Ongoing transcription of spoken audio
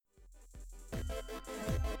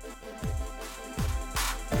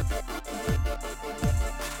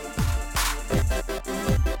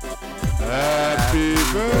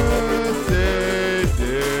birthday,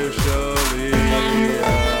 dear Shalia.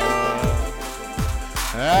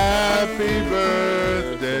 Happy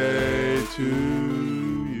birthday to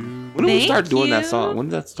you. When did we start doing you. that song? When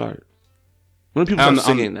did that start? When did people start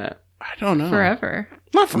singing that? I don't know. Forever.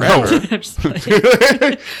 Not forever. I'm just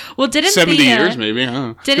playing. Well, didn't 70 the, years, maybe. I don't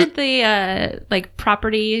know. Didn't the like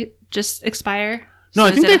property just expire? No, So I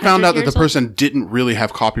is think it they 100 found out that the years old? person didn't really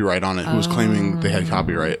have copyright on it who was claiming they had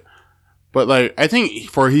copyright. But, like, I think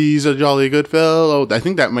for He's a Jolly Good Fellow, I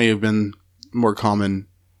think that may have been more common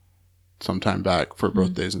sometime back for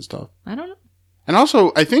birthdays and stuff. I don't know. And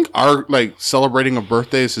also, I think our, like, celebrating of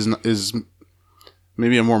birthdays is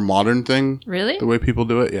maybe a more modern thing. Really? The way people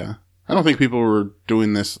do it, yeah. I don't think people were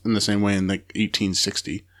doing this in the same way in, like,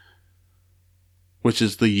 1860. Which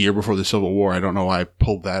is the year before the Civil War. I don't know why I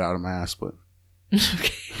pulled that out of my ass, but...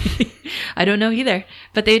 Okay. I don't know either.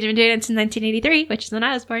 But they've been doing it since 1983, which is when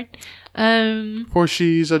I was born. For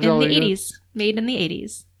She's a In Jolly the Good... 80s. Made in the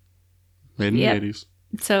 80s. Made in Yep. the 80s.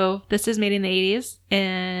 So this is made in the 80s.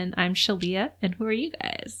 And I'm Shalia. And who are you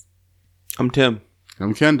guys? I'm Tim.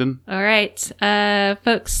 I'm Kendon. All right.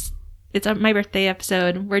 Folks, it's my birthday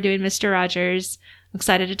episode. We're doing Mr. Rogers. I'm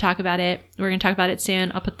excited to talk about it. We're going to talk about it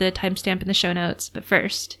soon. I'll put the timestamp in the show notes. But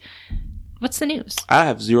first, what's the news? I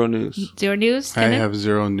have zero news. Zero news? I Kendon? have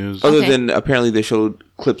zero news. Other Okay. than apparently they showed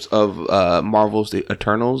clips of Marvel's The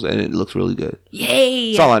Eternals and it looks really good.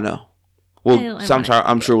 Yay! That's all I know. Well, I so want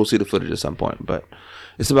I'm sure we'll see the footage at some point, but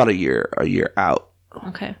it's about a year out.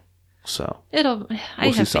 Okay. So I we'll see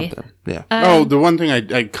have faith. something. Yeah. The one thing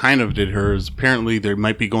I kind of did hear is apparently they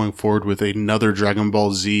might be going forward with another Dragon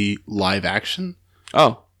Ball Z live action.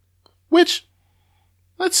 Oh. Which,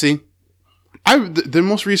 let's see. The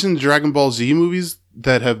most recent Dragon Ball Z movies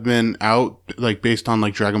that have been out, like based on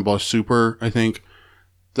like Dragon Ball Super, I think,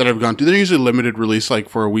 that I've gone to, they're usually limited release, like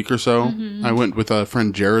for a week or so. Mm-hmm. I went with a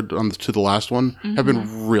friend Jared to the last one. Have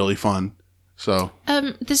been really fun. So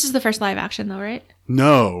This is the first live action, though, right?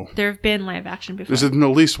 no, There have been live action before. there's at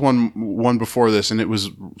least one before this, and it was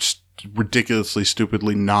ridiculously,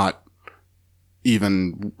 stupidly not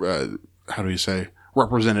even how do you say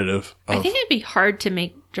representative of. I think it'd be hard to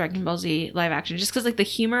make Dragon Ball Z live action just because, like, the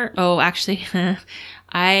humor. Oh, actually,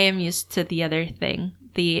 I am used to the other thing,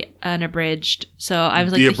 the unabridged. So I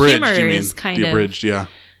was like, the humor you mean? is kind the of abridged, yeah.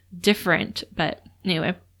 different. But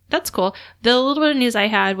anyway, that's cool. The little bit of news I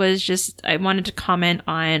had was just I wanted to comment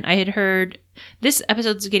on. I had heard this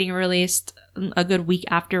episode's getting released a good week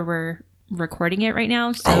after we're recording it right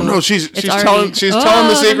now. So Oh no, she's it's telling already- telling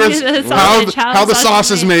the secrets the how sausage, how the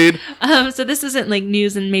sauce is made. So this isn't like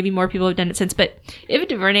news, and maybe more people have done it since. But Ava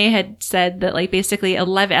DuVernay had said that like basically at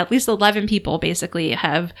least 11 people basically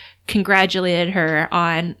have congratulated her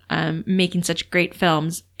on making such great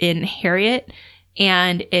films in Harriet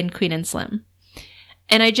and in Queen and Slim.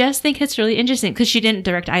 And I just think it's really interesting because she didn't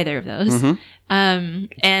direct either of those. Mm-hmm.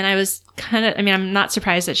 And I was I'm not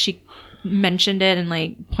surprised that she mentioned it and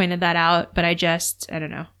like pointed that out, but I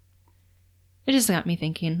don't know. It just got me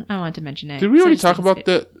thinking. I wanted to mention it. Did we So I already just talk think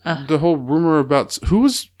about it's the whole rumor about who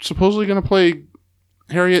was supposedly going to play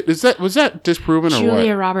Harriet? Was that disproven or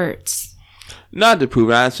Julia what? Roberts. Not to prove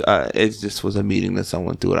it, it just was a meeting that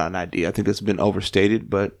someone threw out an idea. I think it's been overstated,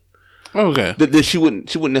 but Okay. that she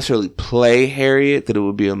wouldn't necessarily play Harriet. That it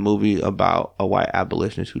would be a movie about a white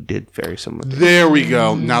abolitionist who did very similar things. There we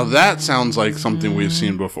go. Now that sounds like something we've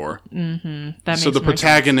seen before. That makes So the more sense.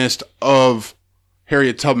 protagonist of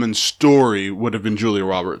Harriet Tubman's story would have been Julia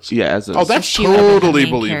Roberts. Yeah, as a, Oh, that's She would have been the totally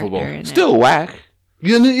main believable. character in it. still whack.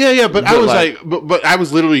 Yeah. But I But was like- but I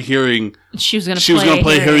was literally hearing She was going she was going to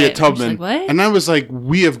play Harriet I was Tubman, like, what? and I was like,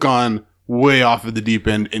 we have gone way off of the deep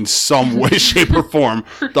end in some way, shape, or form.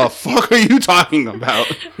 The fuck are you talking about?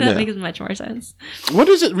 That Yeah. makes much more sense. What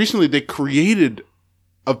is it? Recently, they created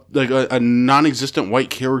a non-existent white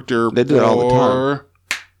character. They do it all the for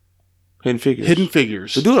Hidden Figures. Hidden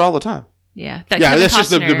Figures. They do it all the time. Yeah. Yeah, Kevin that's just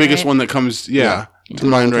the Costner, biggest right? one that comes. Yeah, Yeah. to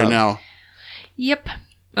mind All the right time. now. Yep.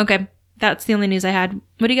 Okay. That's the only news I had.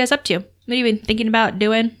 What are you guys up to? What have you been thinking about,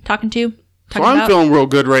 doing, talking to? So Talking I'm about? feeling real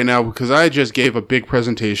good right now because I just gave a big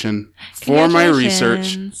presentation for my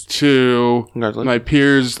research Congratulations. to Congratulations. my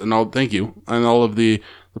peers and all. Thank you, and all of the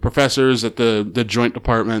professors at the joint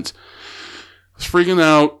departments. I was freaking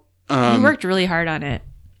out. You worked really hard on it.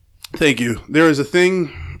 Thank you. There is a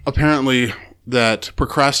thing apparently that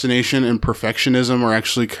procrastination and perfectionism are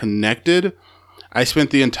actually connected. I spent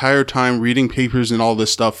the entire time reading papers and all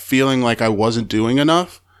this stuff, feeling like I wasn't doing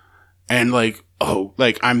enough, and like, oh,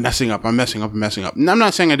 like I'm messing up. And I'm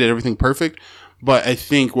not saying I did everything perfect, but I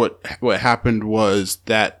think what happened was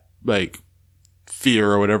that like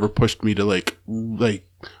fear or whatever pushed me to like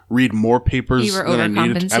read more papers You were than I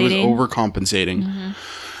needed. I was overcompensating. overcompensating.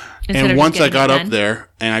 Instead And of once just I got getting it up done. there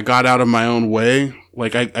and I got out of my own way,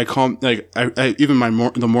 like I even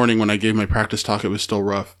the morning when I gave my practice talk, it was still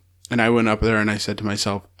rough. And I went up there and I said to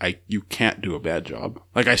myself, you can't do a bad job.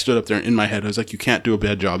 Like I stood up there in my head, I was like, you can't do a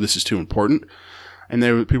bad job. This is too important. And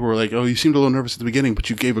people were like, oh, you seemed a little nervous at the beginning, but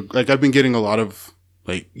you gave I've been getting a lot of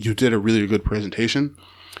you did a really good presentation.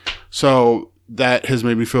 So that has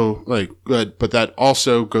made me feel good. But that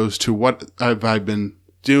also goes to what I've been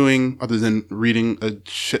doing other than reading a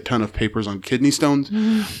shit ton of papers on kidney stones,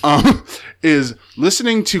 is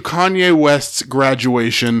listening to Kanye West's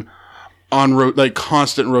Graduation on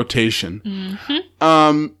constant rotation.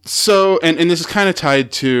 So, and this is kind of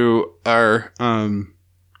tied to our,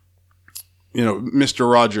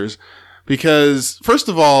 Mr. Rogers, because first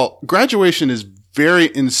of all, Graduation is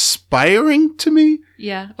very inspiring to me.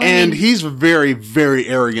 Yeah. And he's very, very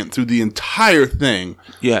arrogant through the entire thing.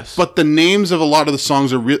 Yes. But the names of a lot of the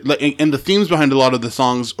songs are and the themes behind a lot of the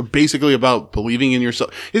songs are basically about believing in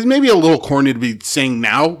yourself. It's maybe a little corny to be saying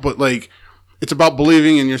now, but it's about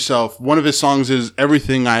believing in yourself. One of his songs is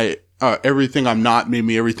everything I'm not made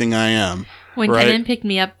me everything I am. When right? Kenan picked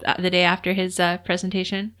me up the day after his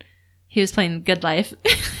presentation, he was playing Good Life.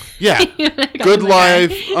 Yeah. Good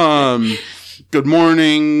Life, Good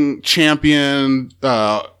Morning, Champion,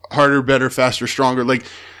 Harder, Better, Faster, Stronger.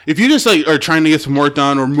 If you just are trying to get some work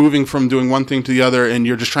done or moving from doing one thing to the other and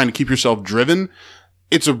you're just trying to keep yourself driven,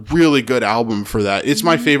 it's a really good album for that. It's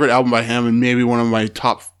my favorite album by him and maybe one of my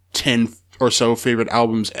top 10 or so favorite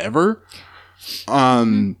albums ever.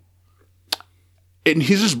 And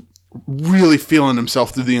he's just really feeling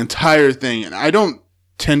himself through the entire thing. And I don't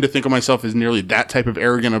tend to think of myself as nearly that type of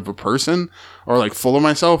arrogant of a person or full of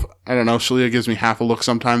myself. I don't know. Shalia gives me half a look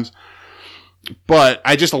sometimes, but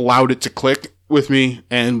I just allowed it to click with me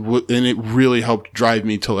and it really helped drive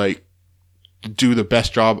me to do the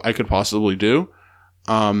best job I could possibly do.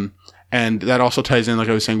 And that also ties in, like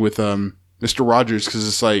I was saying with, Mr. Rogers, cause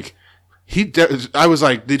it's I was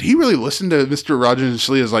like, did he really listen to Mr. Rogers? And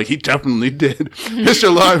Shalia's he definitely did.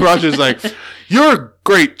 Mr. Rogers you're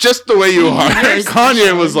great just the way you are. And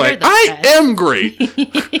Kanye was I am great.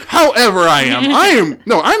 However I am.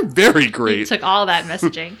 I'm very great. He took all that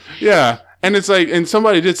messaging. Yeah. And it's and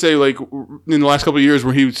somebody did say in the last couple of years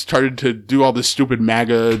where he started to do all this stupid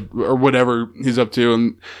MAGA or whatever he's up to.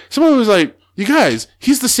 And someone was like, you guys,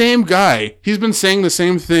 he's the same guy. He's been saying the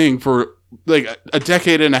same thing for a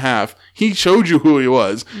decade and a half. He showed you who he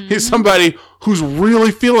was. Mm-hmm. He's somebody who's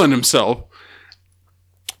really feeling himself.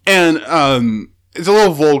 And it's a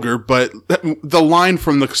little vulgar, but the line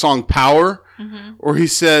from the song Power, where he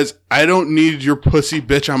says, I don't need your pussy,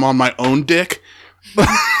 bitch, I'm on my own dick.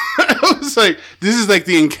 I was this is the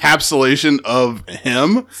encapsulation of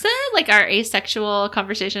him. Isn't that our asexual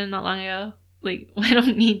conversation not long ago? I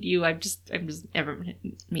don't need you. I'm just never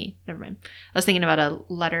me. Never mind. I was thinking about a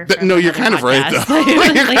letter. No, you're kind of right though.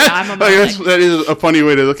 That is a funny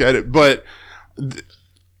way to look at it, but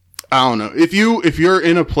I don't know. If you're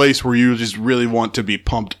in a place where you just really want to be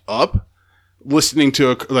pumped up, listening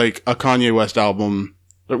to a Kanye West album,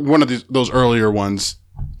 one of those earlier ones,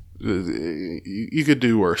 you could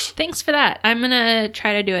do worse. Thanks for that. I'm gonna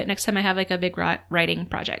try to do it next time I have a big writing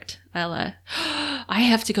project. I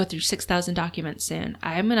have to go through 6,000 documents soon.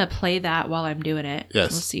 I'm gonna play that while I'm doing it.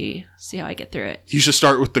 Yes. We'll see how I get through it. You should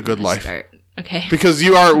start with The Good Life. Okay. Because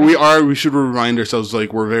we should remind ourselves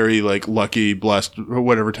we're very lucky, blessed, or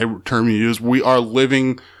whatever type of term you use. We are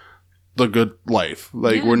living the good life.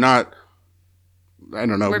 We're not, I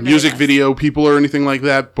don't know, music video people or anything like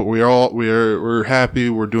that, but we're happy,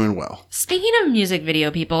 we're doing well. Speaking of music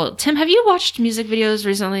video people, Tim, have you watched music videos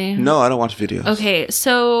recently? No, I don't watch videos. Okay,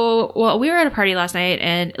 so we were at a party last night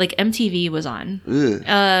and MTV was on. Ugh.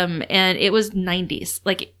 And it was 90s.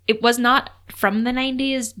 It was not from the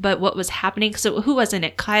 90s, but what was happening. So who was in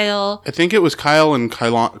it? Kyle. I think it was Kyle and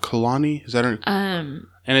Kalani. Is that her?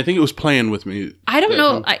 And I think it was Playing With Me. I don't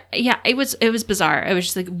know. It was bizarre. I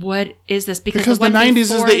was just what is this? Because the 90s is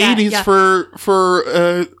the 80s for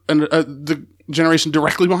the generation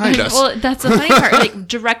directly behind us. Well, that's the funny part.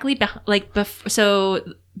 Directly so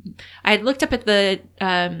I looked up at the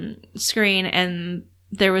screen and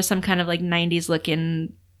there was some kind of 90s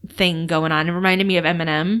looking thing going on. It reminded me of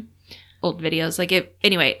Eminem. Old videos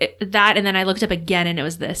that, and then I looked up again and it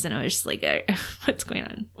was this, and I was just what's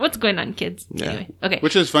going on kids? Yeah. Anyway, okay.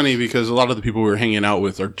 Which is funny because a lot of the people we were hanging out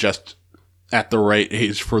with are just at the right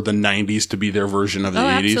age for the 90s to be their version of the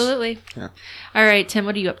 80s. Absolutely. Yeah. All right, Tim,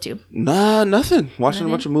 what are you up to? Nah, nothing. Watching a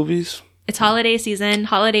bunch of movies. It's holiday season,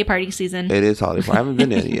 holiday party season. It is holiday. I haven't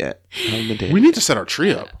been in it yet. We need to set our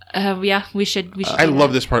tree up. Yeah, we should. I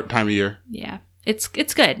love this time of year. Yeah. It's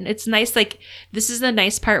good. It's nice. Like, this is the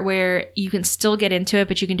nice part where you can still get into it,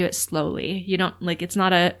 but you can do it slowly. You don't, like, it's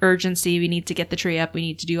not a urgency. We need to get the tree up. We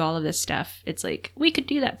need to do all of this stuff. It's like, we could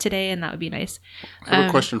do that today, and that would be nice. I have a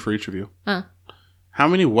question for each of you. How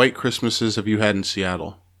many white Christmases have you had in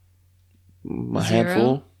Seattle? A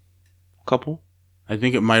handful? Couple? I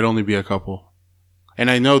think it might only be a couple. And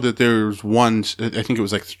I know that there's one, I think it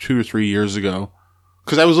was like 2 or 3 years ago.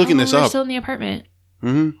 Because I was looking this we're up. still in the apartment.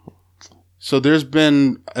 Mm-hmm. So there's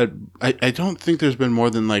been, I don't think there's been more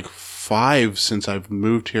than like 5 since I've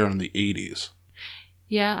moved here in the 80s.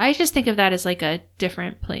 Yeah, I just think of that as like a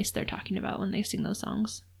different place they're talking about when they sing those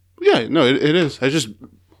songs. Yeah, no, it is.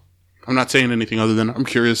 I'm not saying anything other than I'm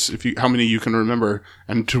curious how many you can remember,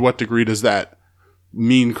 and to what degree does that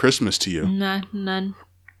mean Christmas to you? Nah, none.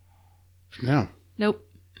 Yeah. Nope.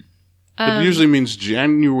 It usually means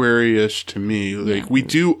January-ish to me. Like, we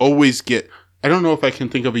do always get, I don't know if I can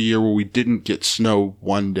think of a year where we didn't get snow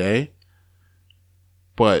one day,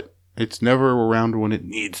 but it's never around when it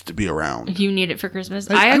needs to be around. You need it for Christmas.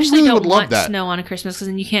 I actually really don't would love want that. snow on a Christmas because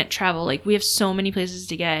then you can't travel. Like, we have so many places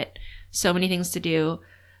to get, so many things to do.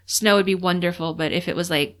 Snow would be wonderful, but if it was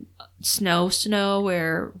like snow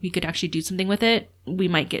where we could actually do something with it, we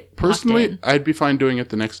might get Personally, locked in. I'd be fine doing it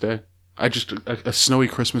the next day. I just a snowy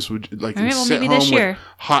Christmas would like All right, well, sit maybe home this year.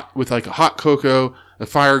 with like a hot cocoa, a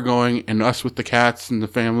fire going, and us with the cats and the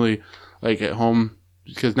family like at home,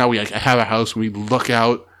 because now we like have a house and we look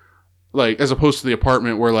out, like, as opposed to the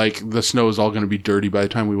apartment where like the snow is all going to be dirty by the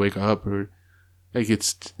time we wake up, or like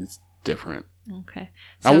it's different. Okay.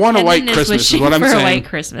 I want a white Kendon Christmas is wishing what I'm for saying. a white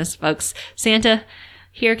Christmas, folks. Santa,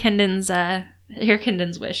 hear Kendon's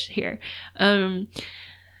wish here.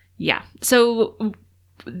 Yeah. So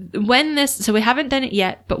we haven't done it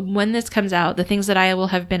yet, but when this comes out, the things that I will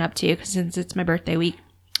have been up to, because since it's my birthday week,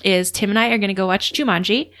 is Tim and I are going to go watch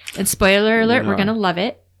Jumanji. And spoiler alert, we're going to love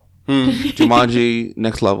it. Jumanji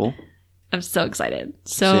Next Level. I'm so excited.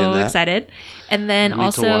 Seeing So that. excited. And then I need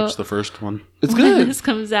also, to watch the first one. It's when good. this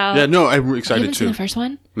comes out. Yeah, no, I'm You excited haven't seen too. the first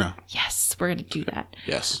one? No, Yes, we're going to do that.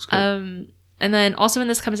 yes, And then also when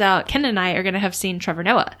this comes out, Ken and I are going to have seen Trevor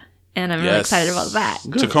Noah. And I'm really Yes. excited about that.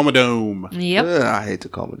 Tacoma Dome. Yep. Ugh, I hate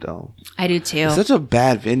Tacoma Dome. I do too. It's such a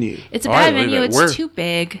bad venue. It's a Oh, I bad believe venue. it. It's We're- too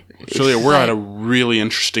big. Julia, we're at a really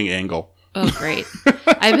interesting angle. Oh, great.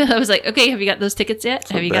 I was like, okay, have you got those tickets yet?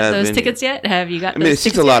 Have you got bad those venue. tickets yet? Have you got I mean, those it's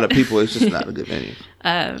just tickets a lot yet? of people. It's just not a good venue.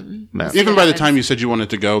 Even what by the happens. time you said you wanted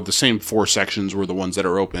to go, the same 4 sections were the ones that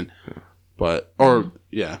are open. But, or,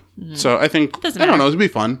 yeah. So I think, Doesn't I don't matter. know, it'd be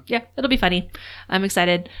fun. Yeah, it'll be funny. I'm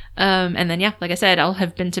excited. And then, yeah, like I said, I'll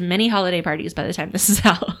have been to many holiday parties by the time this is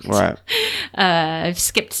out. Right. I've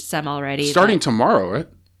skipped some already. Starting but- tomorrow, right?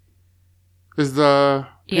 Is the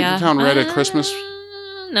Town Red at Christmas?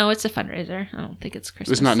 No, it's a fundraiser. I don't think it's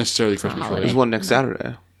Christmas. It's not necessarily It's a Christmas holiday. There's one next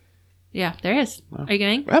Saturday. Yeah, there is. Are you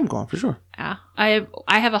going? I'm going for sure. Yeah, I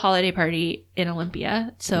have a holiday party in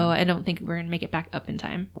Olympia, so I don't think we're gonna make it back up in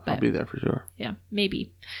time. I'll But be there for sure. yeah,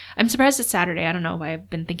 maybe. I'm surprised it's Saturday. I don't know why I've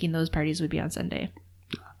been thinking those parties would be on Sunday.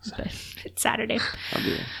 But it's Saturday. I'll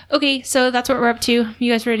be there. Okay, so that's what we're up to.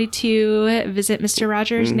 You guys ready to visit Mr.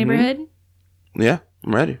 Rogers' neighborhood? Yeah,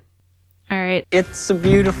 I'm ready. All right. It's a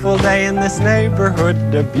beautiful day in this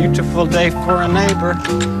neighborhood, a beautiful day for a neighbor.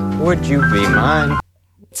 Would you be mine?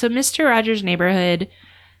 So Mr. Rogers' Neighborhood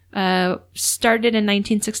started in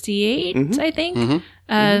 1968, I think.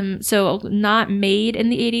 So not made in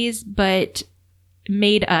the 80s, but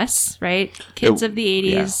made us, right? Kids of the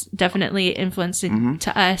 80s definitely influenced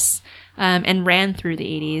to us and ran through the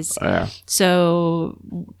 80s. Yeah. So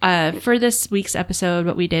for this week's episode,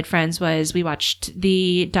 what we did, friends, was we watched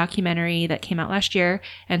the documentary that came out last year,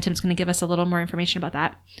 and Tim's going to give us a little more information about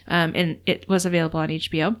that. And it was available on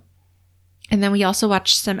HBO. And then we also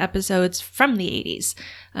watched some episodes from the 80s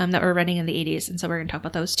that were running in the 80s. And so we're going to talk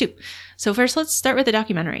about those too. So first, let's start with the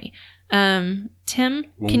documentary. Tim, can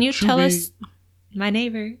Won't you tell us, my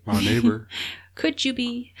neighbor, My neighbor. could you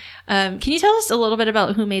be? Can you tell us a little bit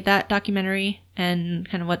about who made that documentary and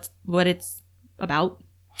kind of what it's about?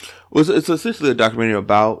 Well, it's essentially a documentary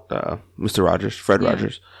about Mr. Rogers, Fred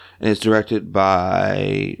Rogers, and it's directed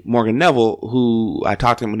by Morgan Neville, who I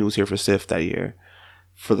talked to him when he was here for SIF that year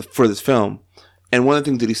for this film. And one of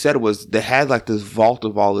the things that he said was they had like this vault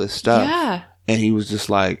of all this stuff, and he was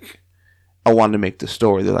just like, "I wanted to make the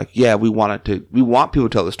story." They're like, "Yeah, we want people to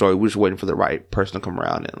tell the story. We're just waiting for the right person to come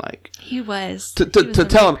around and like." He was To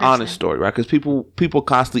tell an honest story, right? Because people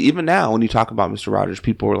constantly, even now, when you talk about Mr. Rogers,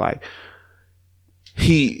 people are like,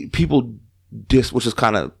 which is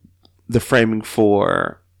kind of the framing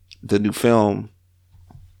for the new film,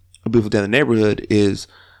 A Beautiful Day in the Neighborhood, is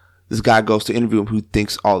this guy goes to interview him who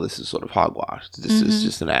thinks all this is sort of hogwash. This is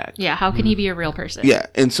just an act. Yeah, how can he be a real person? Yeah,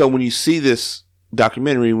 and so when you see this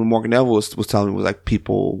documentary, when Morgan Neville was telling me, was like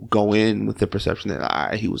people go in with the perception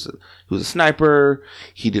that he was a sniper,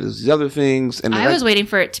 he did these other things, and I was waiting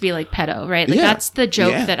for it to be like pedo, right? Like that's the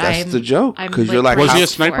joke that's the joke, because you're like, was he a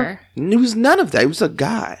sniper? He was none of that. He was a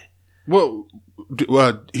guy. Well,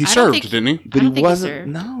 he served, didn't he? But he wasn't.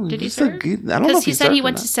 No, did he serve? serve? I don't know. Because he said he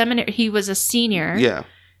went to seminary. He was a senior. Yeah.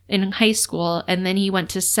 In high school, and then he went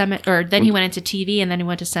to then he went into TV, and then he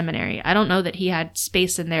went to seminary. I don't know that he had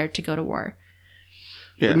space in there to go to war.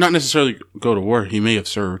 Yeah. Not necessarily go to war. He may have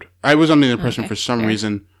served. I was under the impression for some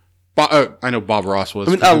reason. I know Bob Ross was.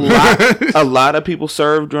 I mean, a lot of people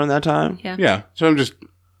served during that time. Yeah. Yeah. So I'm just.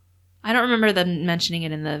 I don't remember them mentioning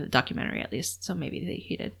it in the documentary, at least. So maybe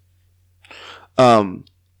he did.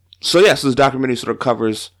 So this documentary sort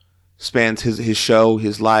of spans his show,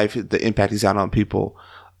 his life, the impact he's had on people,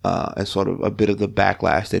 and sort of a bit of the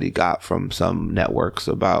backlash that he got from some networks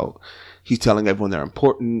about. He's telling everyone they're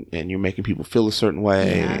important, and you're making people feel a certain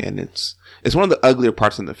way, and it's one of the uglier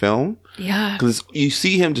parts in the film. Yeah, because you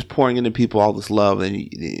see him just pouring into people all this love, and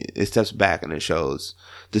it steps back and it shows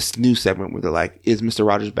this new segment where they're like, "Is Mr.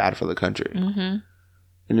 Rogers bad for the country?" Mm-hmm.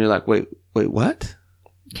 And you're like, "Wait, what?"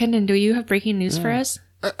 Kendon, do you have breaking news for us?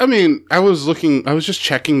 I mean, I was just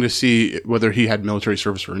checking to see whether he had military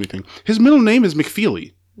service or anything. His middle name is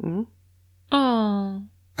McFeely. Mm-hmm. Oh.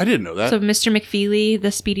 I didn't know that. So Mr. McFeely,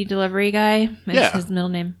 the speedy delivery guy, is his middle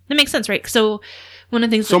name. That makes sense, right? So one of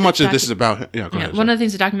the things... So much of this is about him. Yeah, go ahead. One of the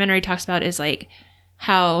things the documentary talks about is like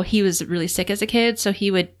how he was really sick as a kid. So he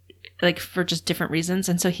would, like, for just different reasons.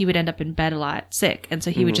 And so he would end up in bed a lot sick. And so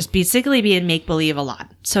he would just basically be in make-believe a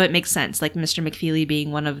lot. So it makes sense, like Mr. McFeely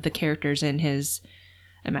being one of the characters in his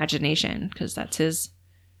imagination, because that's his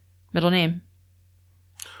middle name.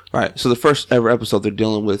 Right. So the first ever episode, they're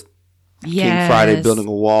dealing with King Friday building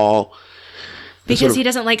a wall. Because he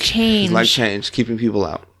doesn't like change. He like change, keeping people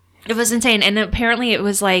out. It was insane. And apparently it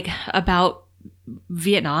was like about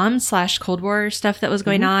Vietnam / Cold War stuff that was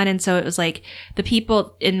going on. And so it was like the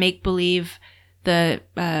people in Make Believe, in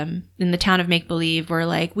the town of Make Believe, were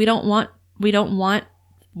like, we don't want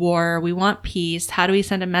war. We want peace. How do we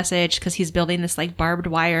send a message? Because he's building this like barbed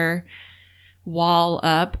wire wall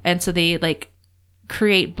up. And so they like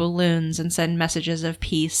create balloons and send messages of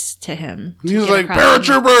peace to him. He's like,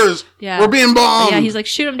 paratroopers! Yeah. We're being bombed! Yeah, he's like,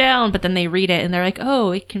 shoot them down. But then they read it and they're like,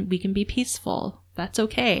 oh, we can be peaceful. That's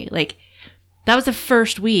okay. Like, that was the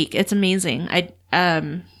first week. It's amazing.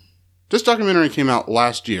 This documentary came out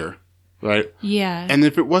last year, right? Yeah. And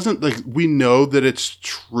if it wasn't, like, we know that it's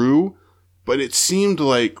true, but it seemed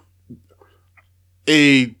like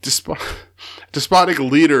a despotic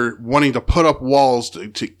leader wanting to put up walls to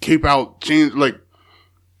keep out change, like,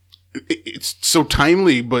 it's so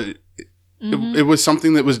timely, but it was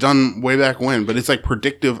something that was done way back when. But it's like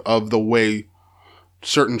predictive of the way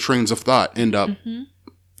certain trains of thought end up.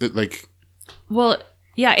 Well,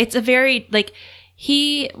 yeah, it's a very like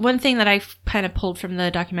one thing that I kind of pulled from the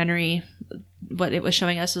documentary, what it was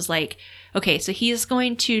showing us was like, okay, so he's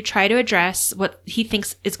going to try to address what he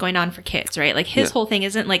thinks is going on for kids, right? Like his whole thing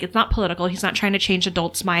isn't like, it's not political. He's not trying to change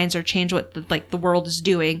adults' minds or change what the world is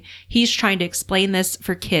doing. He's trying to explain this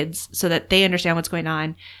for kids so that they understand what's going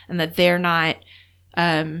on and that they're not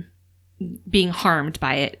being harmed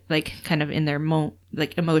by it, like kind of in their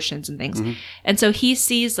emotions and things. And so he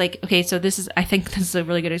sees like, okay, so I think this is a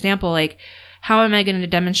really good example. Like, how am I going to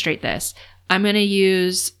demonstrate this? I'm going to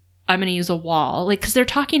use a wall, like, because they're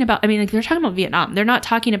talking about Vietnam. They're not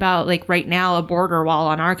talking about like right now a border wall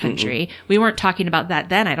on our country. We weren't talking about that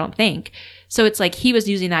then, I don't think. So it's like he was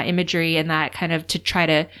using that imagery and that kind of to try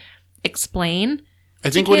to explain. I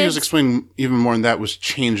think what he was explaining even more than that was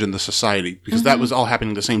change in the society, because that was all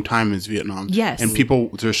happening at the same time as Vietnam. Yes. And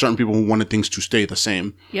there are certain people who wanted things to stay the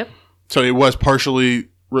same. Yep. So it was partially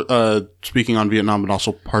speaking on Vietnam, but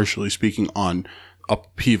also partially speaking on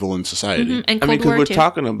upheaval in society. And Cold War because we're too.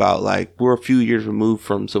 talking about like we're a few years removed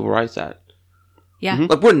from Civil Rights Act. Yeah.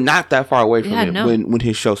 Like we're not that far away from it when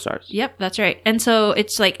his show starts. Yep, that's right. And so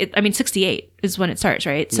it's like 68 is when it starts,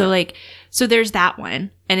 right? So like so there's that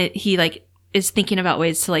one, and he like is thinking about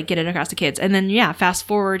ways to like get it across to kids. And then fast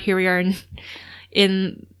forward, here we are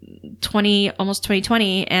in almost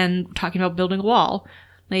 2020 and talking about building a wall.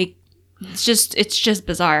 Like it's just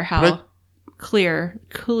bizarre how clear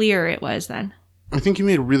it was then. I think you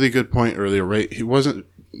made a really good point earlier, right? He wasn't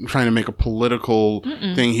trying to make a political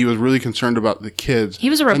thing. He was really concerned about the kids. He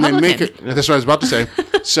was a Republican. That's what I was about to say.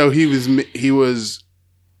 So he was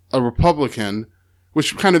a Republican,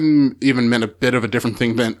 which kind of even meant a bit of a different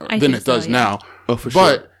thing than think it does so, yeah. now. Oh, for sure.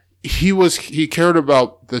 But he cared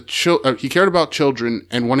about he cared about children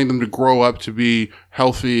and wanting them to grow up to be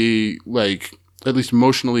healthy, like at least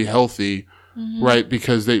emotionally healthy, right?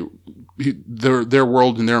 Because their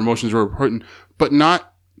world and their emotions were important, but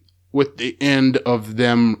not with the end of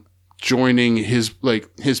them joining his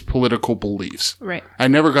political beliefs. Right. I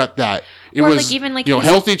never got that. It Or, was like, even, like, you know, his-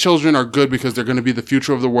 healthy children are good because they're going to be the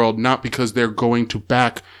future of the world, not because they're going to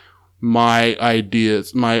back my idea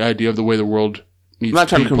of the way the world needs I'm not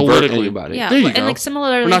trying be to convert politically. anybody. Yeah, There you and go. like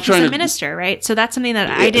similarly, We're not he's trying a to- minister, right? So that's something that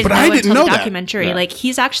I didn't but know I didn't until know the that. documentary. Yeah. Like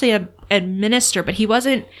he's actually a minister, but he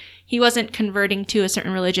wasn't converting to a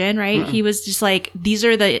certain religion, right? He was just like, these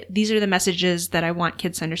are the messages that I want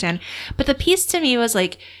kids to understand. But the piece to me was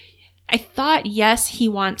like, I thought, yes, he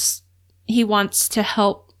wants to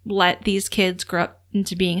help let these kids grow up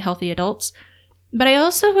into being healthy adults. But I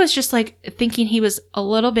also was just like thinking he was a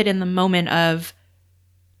little bit in the moment of,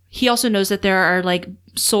 he also knows that there are like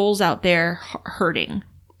souls out there hurting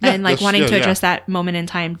and like wanting to address that moment in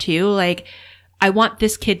time too. Like, I want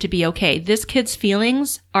this kid to be okay. This kid's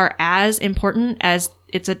feelings are as important as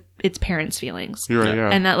its parents' feelings. You're right, yeah.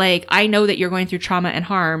 And that like, I know that you're going through trauma and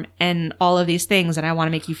harm and all of these things, and I want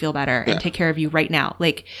to make you feel better and take care of you right now.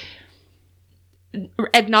 Like,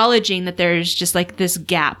 acknowledging that there's just like this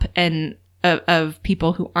gap and of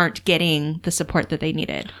people who aren't getting the support that they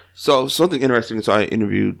needed. So something interesting. So I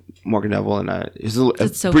interviewed Morgan Neville, and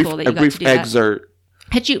That's so cool that you got to brief do that. excerpt.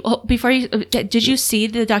 Did you see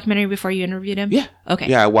the documentary before you interviewed him? Yeah. Okay.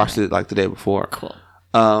 Yeah, I watched it like the day before. Cool.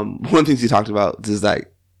 One of the things he talked about is that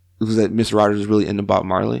Mr. Rogers was really into Bob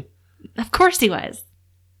Marley. Of course he was.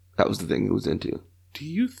 That was the thing he was into. Do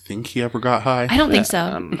you think he ever got high? I don't think so. I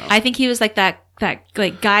don't know. I think he was like that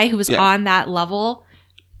like guy who was Yeah. on that level.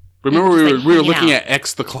 Remember Just, we like, were hanging looking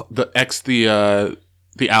out. at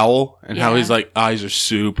the owl and how Yeah. his like eyes are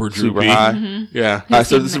super droopy. Super high. Mm-hmm. Yeah. All right,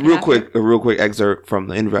 so seen this is that a real quick excerpt from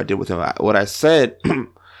the interview I did with him. What I said,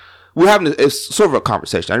 we're having it's sort of a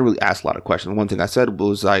conversation. I didn't really ask a lot of questions. One thing I said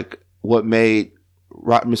was like, what made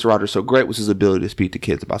Mr. Rogers so great was his ability to speak to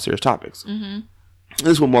kids about serious topics. Mm-hmm. This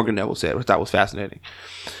is what Morgan Neville said, which I thought was fascinating.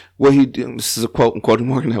 What he did, this is a quote, I'm quoting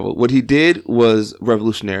Morgan Neville. What he did was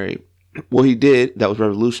revolutionary. What he did that was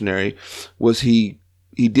revolutionary was he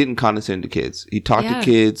didn't condescend to kids. He talked Yeah. to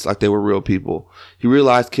kids like they were real people. He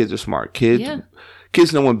realized kids are smart. Kids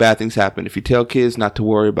know when bad things happen. If you tell kids not to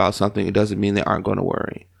worry about something, it doesn't mean they aren't going to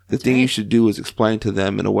worry. The thing you should do is explain to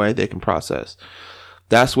them in a way they can process.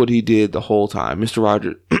 That's what he did the whole time. Mr.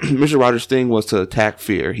 Rogers' thing was to attack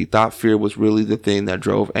fear. He thought fear was really the thing that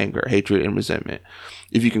drove anger, hatred, and resentment.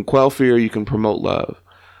 If you can quell fear, you can promote love.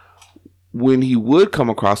 When he would come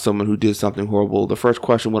across someone who did something horrible, the first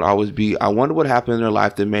question would always be, I wonder what happened in their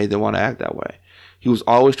life that made them want to act that way. He was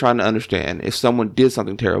always trying to understand if someone did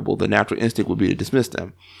something terrible, the natural instinct would be to dismiss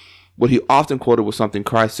them. What he often quoted was something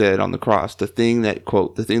Christ said on the cross, the thing that,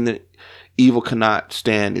 quote, the thing that evil cannot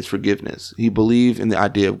stand is forgiveness. He believed in the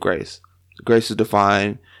idea of grace. Grace is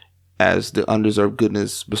defined as the undeserved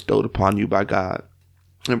goodness bestowed upon you by God.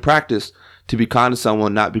 In practice, to be kind to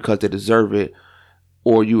someone not because they deserve it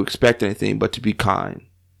or you expect anything, but to be kind.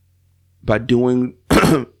 By doing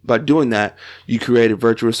that, you create a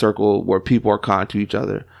virtuous circle where people are kind to each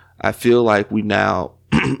other. I feel like we now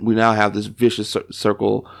have this vicious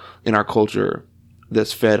circle in our culture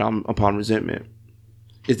that's fed upon resentment.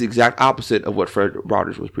 It's the exact opposite of what Fred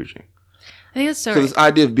Rogers was preaching. I think that's so. So this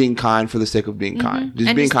idea of being kind for the sake of being kind, just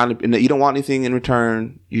And being just- kind, and that you don't want anything in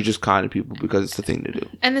return. You're just kind to people because it's the thing to do.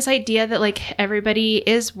 And this idea that like everybody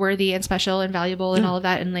is worthy and special and valuable and all of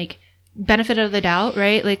that, and like benefit of the doubt,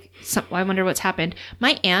 right? Like I wonder what's happened.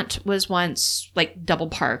 My aunt was once like double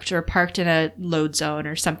parked or parked in a load zone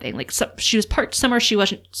or something. Like she was parked somewhere she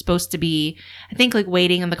wasn't supposed to be. I think like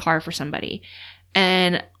waiting in the car for somebody,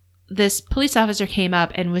 and this police officer came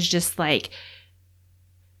up and was just like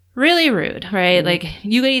really rude, right? Like,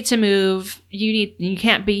 you need to move. You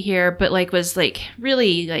can't be here. But like was like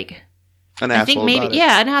really like. An I asshole think maybe about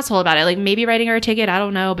it. an asshole about it. Like maybe writing her a ticket, I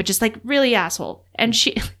don't know, but just like really asshole. And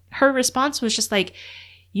her response was just like,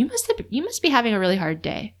 you must be having a really hard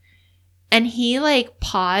day. And he like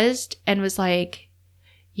paused and was like,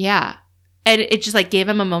 yeah. And it just like gave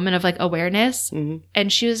him a moment of like awareness. Mhm.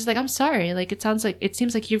 And she was like, I'm sorry. Like it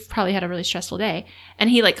seems like you've probably had a really stressful day. And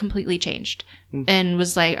he like completely changed and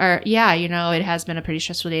was like, yeah, it has been a pretty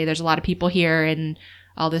stressful day. There's a lot of people here and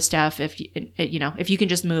all this stuff. If you can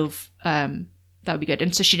just move, that would be good.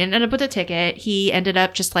 And so she didn't end up with a ticket. He ended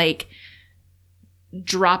up just like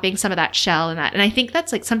dropping some of that shell and that. And I think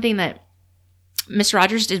that's like something that Mr.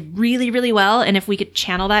 Rogers did really, really well, and if we could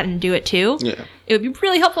channel that and do it too, Yeah. it would be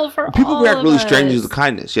really helpful for People all react of really us. strangely to the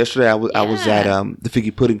kindness. Yesterday, I was at the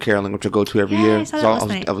Figgy Pudding Caroling, which I go to every Yeah, year. I saw that So last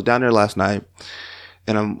night. I was down there last night,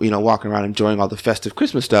 and I'm walking around enjoying all the festive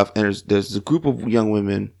Christmas stuff. And there's a group of young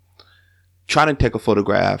women trying to take a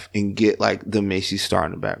photograph and get like the Macy's star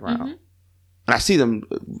in the background, Mm-hmm. and I see them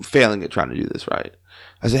failing at trying to do this right.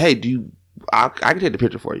 I said, "Hey, I can take the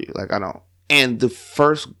picture for you." Like I don't. And the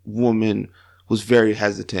first woman was very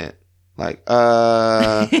hesitant. Like,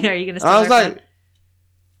 Are you gonna? I was like,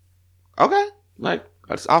 okay, like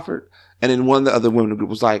I just offered. And then one of the other women in the group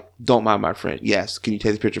was like, "Don't mind my friend. Yes, can you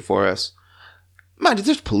take the picture for us?" Mind you,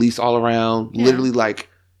 there's police all around. Yeah. Literally, like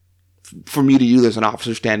for me to you, there's an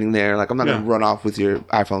officer standing there. Like I'm not Yeah. gonna run off with your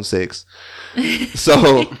iPhone 6.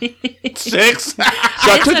 So 6. so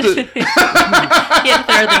I took the You had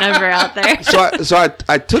to throw the number out there. so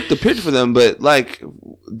I took the picture for them, but like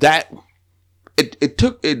that,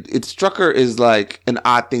 it struck her as like an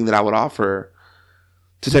odd thing that I would offer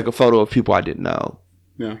to take a photo of people I didn't know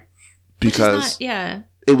Yeah. because Yeah,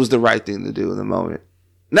 it was the right thing to do in the moment.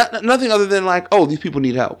 Nothing other than like, oh, these people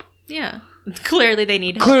need help. yeah. Clearly, they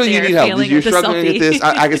need help. Clearly, you They're need help. failing You're at the struggling selfie. at this.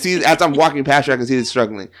 I can see as I'm walking past you, I can see it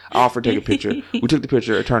struggling. I offered to take a picture. We took the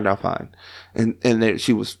picture. It turned out fine, and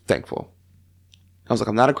she was thankful. I was like,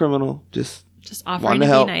 I'm not a criminal. Just offering wanting to to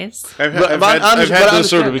be help. nice. I've But- had, but I I've understand- had but I those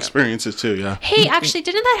sort of understand. experiences too. Yeah. Hey, actually,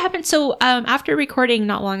 didn't that happen? So, after recording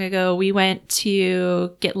not long ago, we went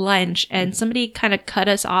to get lunch, and somebody kind of cut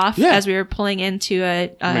us off Yeah. as we were pulling into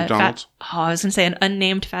a McDonald's? I was gonna say an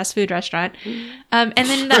unnamed fast food restaurant, and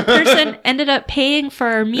then that person ended up paying for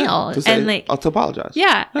our meal, To say, and like. I'll to apologize.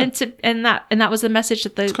 Yeah, and that was the message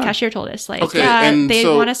that the cashier told us. Like, Okay, yeah, and they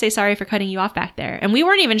so- want to say sorry for cutting you off back there, and we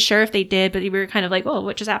weren't even sure if they did, but we were kind of like, "Oh,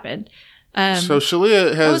 what just happened?" So Shalia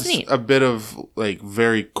was has neat. a bit of like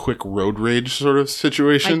very quick road rage sort of I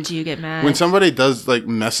situation. do get mad When somebody does like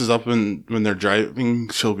messes up when they're driving,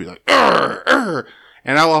 she'll be like, "Arr, arr,"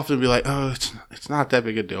 and I'll often be like, "Oh, it's not that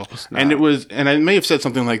big a deal." And it was, and I may have said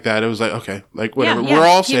something like that. It was like, okay, like whatever, Yeah, we're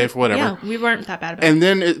all you- safe, whatever. Yeah, we weren't that bad about it. And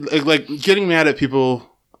then like getting mad at people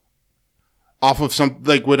off of some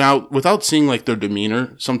like without seeing like their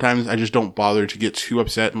demeanor. Sometimes I just don't bother to get too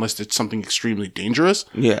upset unless it's something extremely dangerous.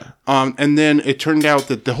 Yeah. And then it turned out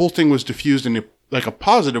that the whole thing was diffused in a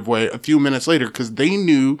positive way a few minutes later because they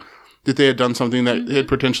knew that they had done something that had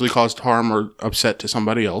potentially caused harm or upset to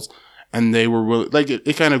somebody else, and they were willing. Like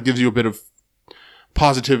it kind of gives you a bit of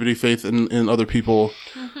positivity, faith in other people.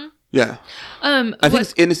 Yeah. I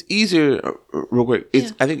think it's easier. Real quick,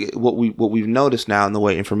 I think what we've noticed now in the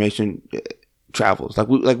way information travels, like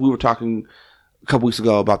we were talking a couple weeks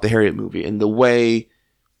ago about the Harriet movie and the way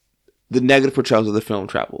the negative portrayals of the film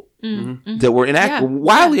traveled that were inaccurate,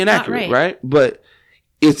 wildly inaccurate, right? But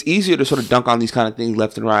it's easier to sort of dunk on these kind of things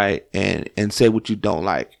left and right and say what you don't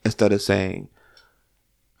like instead of saying,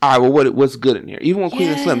 all right, well, what's good in here? Even with Queen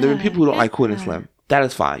and Slim, there are people who don't like Queen and Slim. That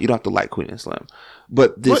is fine. You don't have to like Queen and Slim.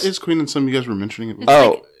 But this, What is Queen and Slim? You guys were mentioning it.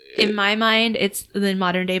 Like, in my mind, it's the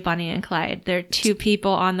modern day Bonnie and Clyde. They're two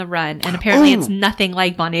people on the run, and apparently it's nothing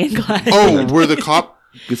like Bonnie and Clyde. Oh, were the cop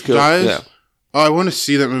gets killed. guys? Yeah. Oh, I want to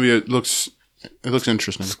see that movie. It looks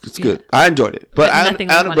interesting. It's good. I enjoyed it, but nothing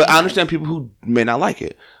like Bonnie and I understand people who may not like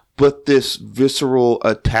it. But this visceral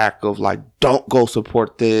attack of like, don't go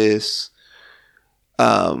support this,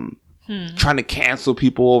 trying to cancel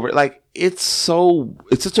people over it, like it's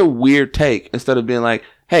such a weird take. Instead of being like,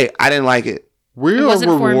 hey, I didn't like it. We It are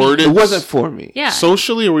wasn't for me. rewarded. It wasn't for me. Yeah.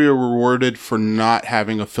 Socially, we are rewarded for not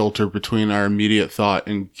having a filter between our immediate thought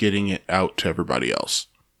and getting it out to everybody else.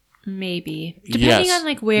 Maybe. Depending on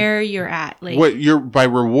like where you're at. Like What you're by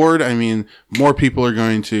reward, I mean more people are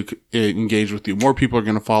going to engage with you, more people are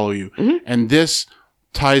going to follow you, and this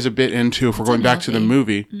ties a bit into if we're going back to the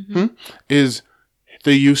movie, is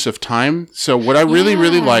the use of time. So what I really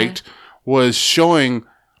liked was showing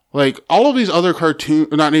like all of these other cartoons,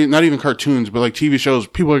 not even cartoons, but like TV shows.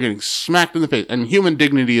 People are getting smacked in the face, and human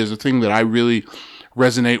dignity is a thing that I really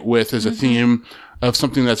resonate with as a theme of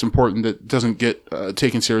something that's important that doesn't get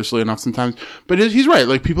taken seriously enough sometimes. But he's right.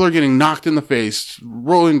 Like people are getting knocked in the face,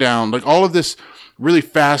 rolling down, like all of this really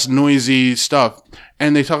fast, noisy stuff.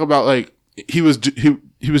 And they talk about like he was doing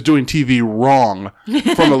TV wrong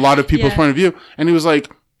from a lot of people's point of view. And he was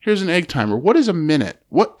like, here's an egg timer. What is a minute?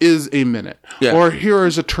 What is a minute? Yeah. Or here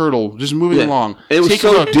is a turtle just moving along. It was Take a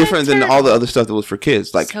so look. different than all the other stuff that was for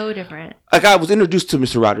kids. Like so different. like I was introduced to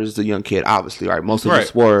Mr. Rogers as a young kid, obviously, right? Most of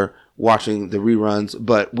us Right. were watching the reruns,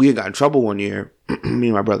 but we had got in trouble one year, me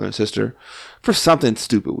and my brother and sister, for something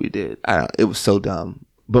stupid we did. It was so dumb.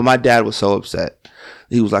 But my dad was so upset.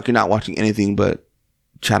 He was like, you're not watching anything but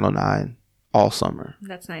Channel 9 all summer.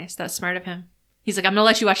 That's nice. That's smart of him. He's like, I'm gonna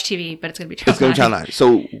let you watch TV, but it's gonna be It's going to be Channel 9.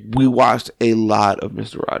 So we watched a lot of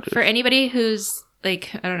Mr. Rogers. For anybody who's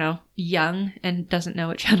like, I don't know, young and doesn't know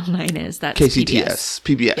what Channel 9 is, that's KCTS,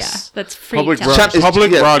 PBS. Yeah, that's free Public television. Public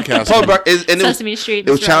broadcasting. And Sesame Street.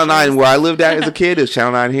 it was Mr. Channel 9 Rogers. where I lived at as a kid. It was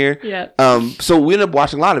Channel 9 here. Yeah. So we ended up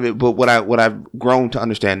watching a lot of it. But what I've grown to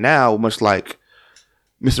understand now, much like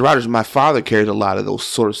Mr. Rogers, my father carried a lot of those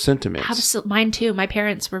sort of sentiments. Absolutely. Mine too. My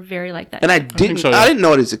parents were very like that. And I didn't so, yeah. I didn't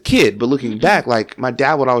know it as a kid, but looking back, like my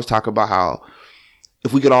dad would always talk about how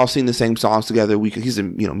if we could all sing the same songs together, he's a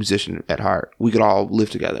musician at heart. We could all live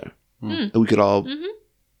together. And we could all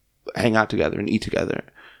hang out together and eat together.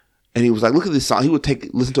 And he was like, look at this song. He would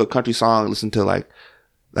listen to a country song, listen to like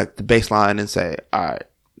the bass line and say, all right,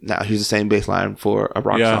 now here's the same bass line for a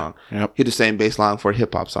rock song. Yep. Here's the same bass line for a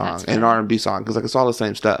hip hop song That's and an R&B song. Because like it's all the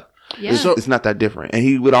same stuff. Yeah. It's not that different. And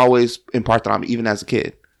he would always impart that on me, even as a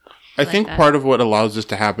kid. I like think that. part of what allows this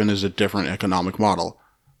to happen is a different economic model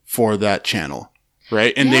for that channel,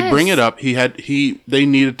 right? And they bring Yes. it up. They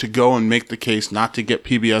needed to go and make the case not to get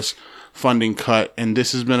PBS funding cut, and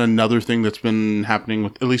this has been another thing that's been happening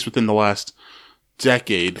at least within the last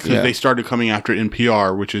decade, because Yeah. they started coming after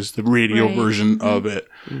NPR, which is the radio Right. version of it.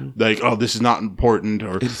 Like, oh, this is not important,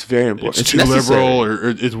 or It's very important. it's It's too necessary. liberal, or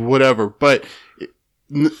it's whatever. But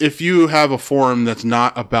if you have a forum that's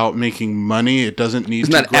not about making money, it doesn't need It's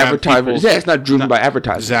to not grab advertising. people's- Yeah, it's not driven by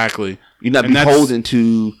advertising. Exactly. You're not And that's- beholden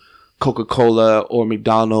to Coca-Cola or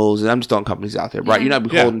McDonald's, and I'm just throwing companies out there, right? Yeah. You're not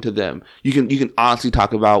beholden to them. You can honestly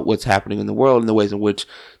talk about what's happening in the world and the ways in which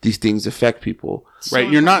these things affect people. Right.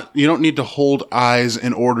 You don't need to hold eyes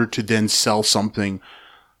in order to then sell something,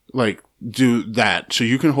 like do that. So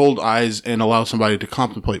you can hold eyes and allow somebody to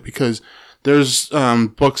contemplate, because there's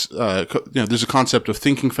books, there's a concept of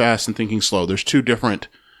thinking fast and thinking slow. There's two different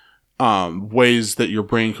ways that your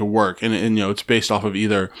brain could work, and it's based off of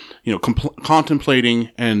either contemplating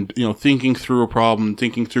and thinking through a problem,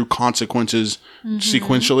 thinking through consequences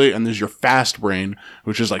sequentially, and there's your fast brain,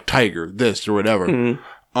 which is like Tiger, this or whatever.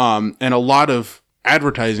 And a lot of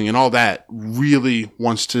advertising and all that really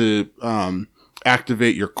wants to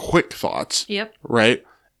activate your quick thoughts. Yep. Right.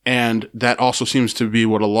 And that also seems to be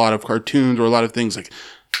what a lot of cartoons or a lot of things like.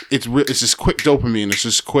 It's just quick dopamine. It's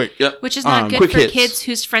just quick. Yep. Which is not good quick for hits. kids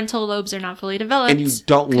whose frontal lobes are not fully developed. And you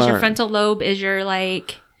don't 'cause your learn. frontal lobe is your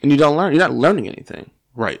like. And you don't learn. You're not learning anything.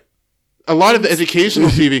 Right. A lot of the educational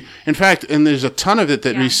TV, in fact, and there's a ton of it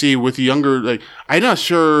that we Yeah. see with younger, like, I'm not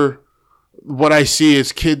sure what I see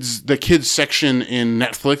is the kids section in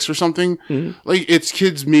Netflix or something. Like, it's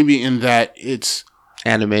kids maybe in that it's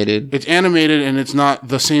Animated. animated and it's not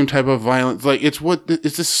the same type of violence. Like, it's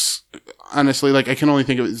this, honestly, like, I can only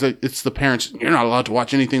think of it, it's like, it's the parents, you're not allowed to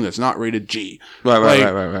watch anything that's not rated G. Right.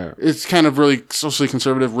 Like, It's kind of really socially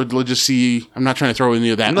conservative, religious-y. I'm not trying to throw any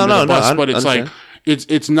of that No, under no, the no, bus, I but it's like, understand.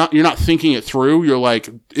 it's not, you're not thinking it through. You're like,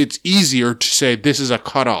 it's easier to say this is a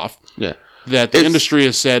cutoff Yeah. that the It's- industry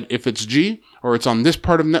has said if it's G or it's on this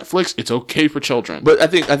part of Netflix, it's okay for children. But I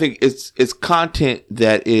think it's content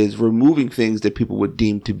that is removing things that people would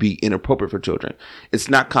deem to be inappropriate for children. It's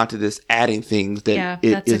not content that's adding things that Yeah,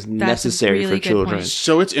 it that's a is necessary really for good children. point.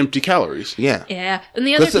 So it's empty calories. Yeah. Yeah. And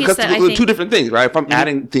the other piece Because that I they're think. two different things, right? If I'm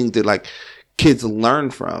adding things that like kids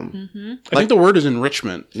learn from, I think the word is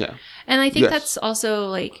enrichment. yeah. And I think Yes. that's also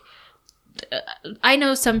like, I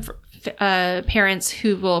know some parents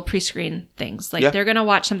who will pre-screen things. Like Yeah. they're going to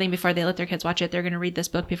watch something before they let their kids watch it. They're going to read this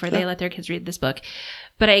book before they let their kids read this book.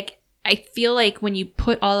 But I feel like when you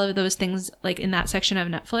put all of those things like in that section of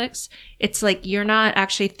Netflix, it's like you're not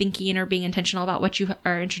actually thinking or being intentional about what you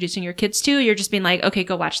are introducing your kids to. You're just being like, okay,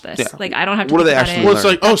 go watch this. Yeah. Like I don't have to. What are think they about actually it. Well, it's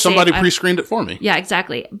like, oh, That's somebody safe. pre-screened it for me. Yeah,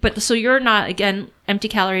 exactly. But so you're not, again, empty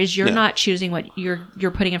calories. You're Yeah. not choosing what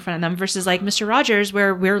you're putting in front of them versus like Mr. Rogers,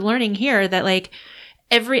 where we're learning here that like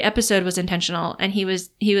every episode was intentional and he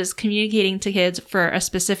was communicating to kids for a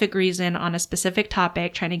specific reason on a specific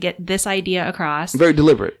topic, trying to get this idea across. Very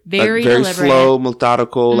deliberate. Very very deliberate. slow,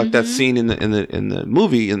 methodical. Like that scene in the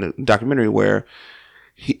movie, in the documentary where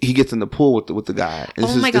he gets in the pool with the guy. And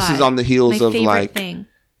this is on the heels My of favorite like thing.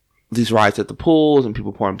 these riots at the pools and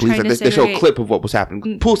people pouring bleach. Trying Like to they show a segregate- clip of what was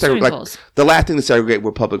happening. Pool swimming segregate, like pools. the last thing to segregate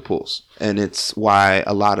were public pools, and it's why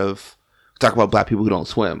a lot of talk about black people who don't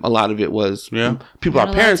swim. A lot of it was people Not our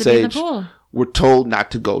allowed parents' to be in the age pool. were told not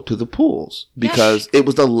to go to the pools because it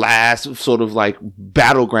was the last sort of like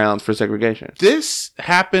battlegrounds for segregation. This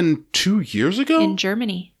happened 2 years ago? In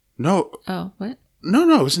Germany. No, Oh, what?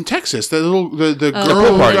 No, it was in Texas. The Oh, girl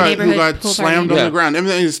pool party. who Neighborhood got pool slammed party. on the ground. I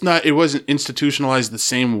mean, it wasn't institutionalized the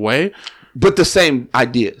same way, but the same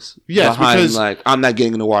ideas. Yes, behind because- like I'm not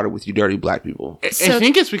getting in the water with you dirty black people. I So-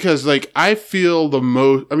 think it's because like I feel the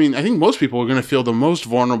most. I mean, I think most people are going to feel the most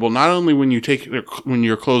vulnerable, not only when when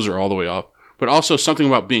your clothes are all the way off, but also something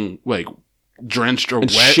about being like drenched or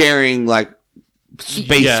And wet. sharing like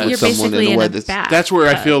space Yeah. with You're someone in basically a way in a that's. bath. That's where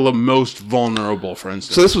I feel the most vulnerable. For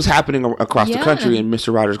instance, So this was happening across the Yeah. country, and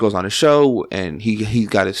Mr. Rogers goes on a show, and he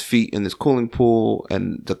got his feet in this cooling pool,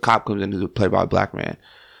 and the cop comes in, who's played by a black man,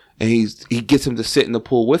 and he gets him to sit in the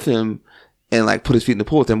pool with him, and like put his feet in the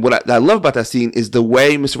pool with him. What I love about that scene is the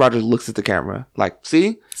way Mr. Rogers looks at the camera, like,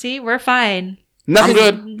 see, we're fine. nothing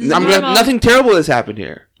good. I'm good. Normal. Nothing terrible has happened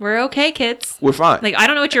here. We're okay, kids. We're fine. Like, I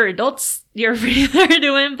don't know what your adults, your friends are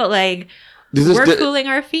doing, but like, This is we're the- cooling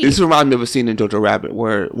our feet. This reminds me of a scene in Jojo Rabbit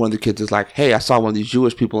where one of the kids is like, "Hey, I saw one of these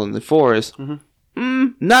Jewish people in the forest.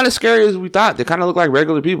 Not as scary as we thought. They kind of look like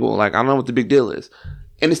regular people. Like I don't know what the big deal is."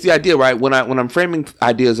 And it's the idea, right? When I'm framing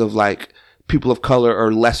ideas of like people of color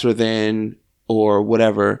are lesser than or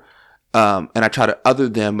whatever, and I try to other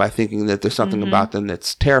them by thinking that there's something about them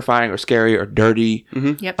that's terrifying or scary or dirty.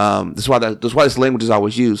 Yep. That's why this language is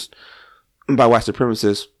always used by white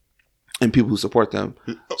supremacists and people who support them.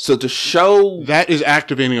 So to show that is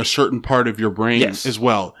activating a certain part of your brain Yes. as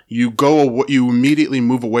well. You immediately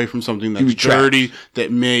move away from something that's retract. dirty,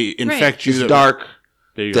 that may infect you. it's that- dark,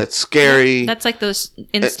 There you go. that's scary. That's like those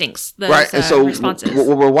instincts, those Right, and so responses.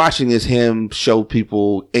 what we're watching is him show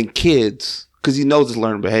people and kids, because he knows it's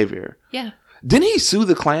learned behavior. yeah. Didn't he sue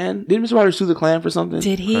the Klan? Didn't Mr. Rogers sue the Klan for something?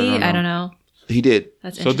 Did he? I don't know. He did.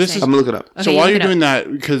 That's So this interesting. I'm gonna look it up. Okay, So you while look you're it up. doing that,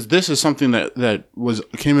 because this is something that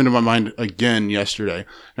came into my mind again yesterday.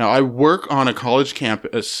 Now I work on a college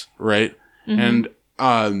campus, right? Mm-hmm.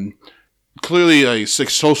 And clearly, like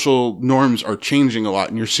social norms are changing a lot,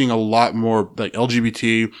 and you're seeing a lot more like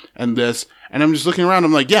LGBT and this. And I'm just looking around.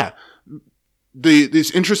 I'm like, yeah,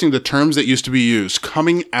 it's interesting. The terms that used to be used,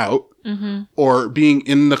 coming out Mm-hmm. or being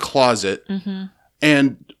in the closet,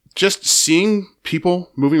 and just seeing people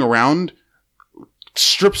moving around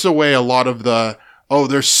strips away a lot of the, oh,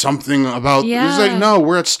 there's something about, it's like, Yeah. no,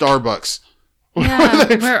 we're at Starbucks.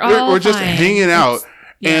 Yeah, We're just fine. hanging out.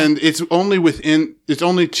 yeah. And it's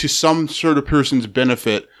only to some sort of person's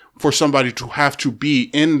benefit for somebody to have to be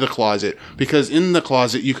in the closet, because in the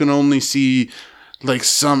closet, you can only see like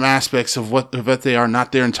some aspects of what they are,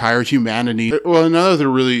 not their entire humanity. Well, another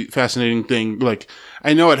really fascinating thing, like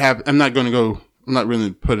I know it happened. I'm not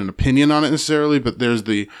really put an opinion on it necessarily, but there's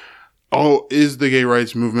is the gay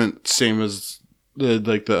rights movement same as the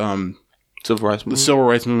Civil rights the movement. civil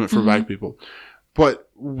rights movement for black people? But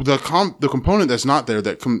the component that's not there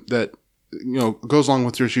that goes along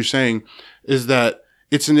with what you're saying is that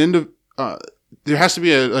it's there has to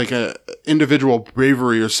be a individual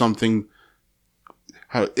bravery or something.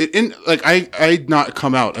 I not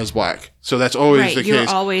come out as black, so that's always Right, the you're case.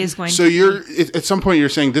 always going So to at some point you're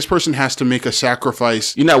saying this person has to make a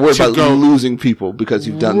sacrifice. You're not worried to about go- losing people because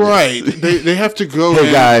you've done right. this. They have to go. Hey,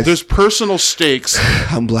 in. guys. There's personal stakes.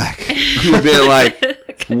 I'm black. You've been like,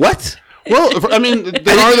 what? Well, I mean,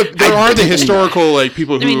 there are the historical like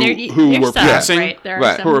people who who there's were some, passing. right? There are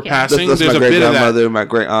Right. some, Who were yeah. passing. That's There's my a great bit of that. grandmother, my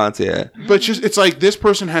great aunt. Yeah. But just it's like this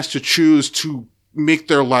person has to choose to make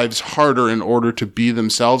their lives harder in order to be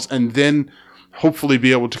themselves, and then hopefully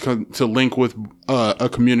be able to link with a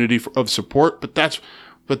community of support. But that's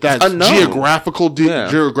Unknown.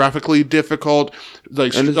 geographically difficult.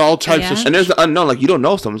 Like And all types Yeah. of And there's the unknown. Like you don't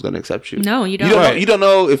know if someone's going to accept you. No, you don't. You don't, Right. know, you don't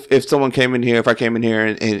know if someone came in here, if I came in here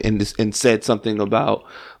and said something about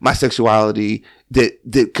my sexuality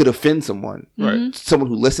that could offend someone, Right. Someone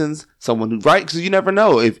who listens, someone who, right? Because you never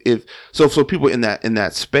know if so people in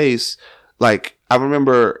that space, like I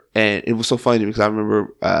remember, and it was so funny to me because I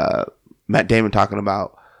remember Matt Damon talking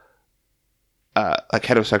about like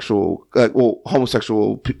heterosexual,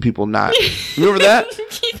 homosexual people not. Remember that?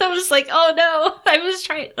 I was like, oh no,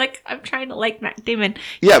 I'm trying to like Matt Damon.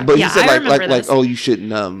 Yeah, but he Yeah, said I remember this. oh, you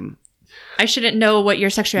shouldn't. I shouldn't know what your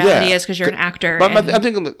sexuality Yeah. is because you're an actor. But and- I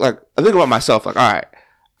think about myself. Like, all right,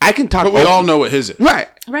 I can talk. But we all know what his is. right.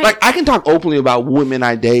 Right. Like I can talk openly about women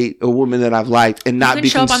I date or women that I've liked, and you not can be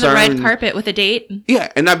show up on concerned. the red carpet with a date.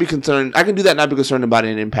 Yeah, and not be concerned. I can do that, and not be concerned about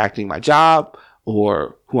it impacting my job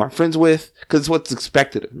or who I'm friends with, because it's what's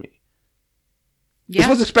expected of me. Yeah. It's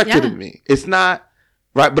what's expected Yeah. of me. It's not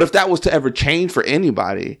right. But if that was to ever change for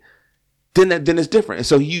anybody, then it's different. And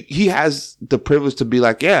so he has the privilege to be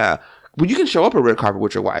like, yeah, well, you can show up at red carpet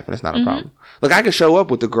with your wife, and it's not a problem. Like I can show up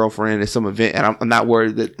with a girlfriend at some event, and I'm not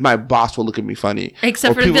worried that my boss will look at me funny.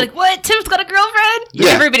 Except Or for to be people- like, what? Tim's got a girlfriend?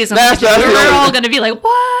 Yeah. Everybody's That's gonna the we're only- all gonna be like,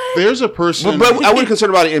 what? There's a person. But I wasn't concerned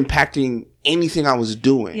about it impacting anything I was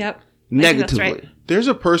doing. Yep. I think that's Negatively. right. there's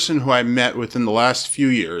a person who I met within the last few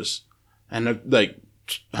years and have, like,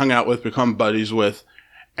 hung out with, become buddies with,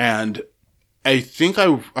 and I think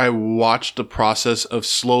I watched the process of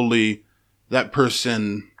slowly that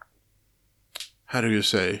person, how do you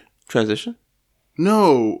say? Transition?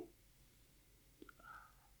 No.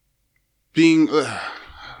 Being,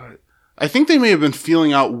 I think they may have been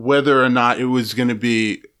feeling out whether or not it was going to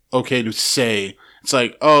be okay to say, it's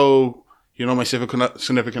like, oh, you know, my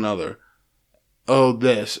significant other. Oh,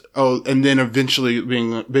 this. Oh, and then eventually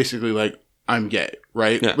being basically like, I'm gay,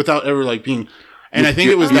 right? Yeah. Without ever like being, and I think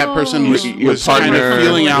it was that person was kind of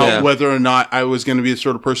feeling out whether or not I was going to be the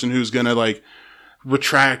sort of person who's going to like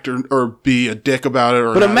retract or be a dick about it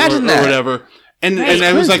or, but imagine that. Or whatever. And and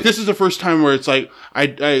I was like, this is the first time where it's like,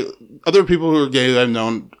 I other people who are gay that I've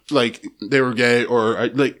known, like they were gay or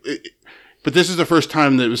but this is the first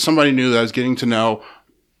time that it was somebody new that I was getting to know.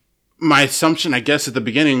 My assumption, I guess, at the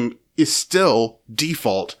beginning is still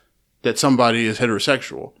default that somebody is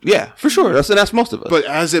heterosexual. Yeah, for sure. That's most of us. But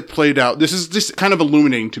as it played out, this is just kind of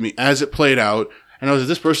illuminating to me. As it played out, and I was like,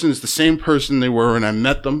 this person is the same person they were when I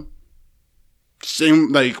met them.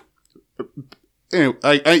 Same, like, anyway,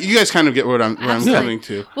 you guys kind of get what I'm coming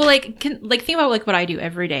to. Well, think about like what I do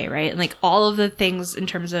every day, right? And like all of the things in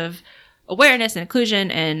terms of awareness and inclusion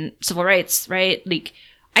and civil rights, right? Like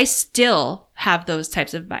I still have those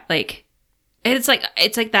types of like, it's like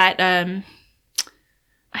that.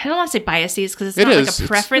 I don't want to say biases because it's not like a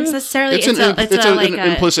preference necessarily. It's an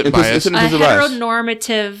implicit bias. It's a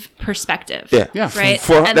heteronormative perspective. Yeah. Right.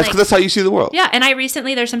 That's how you see the world. Yeah. And there's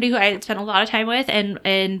somebody who I spent a lot of time with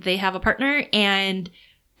and they have a partner and,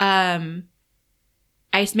 I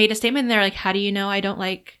made a statement and they're like, how do you know I don't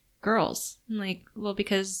like girls? I'm like, well,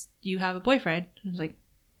 because you have a boyfriend. I was like,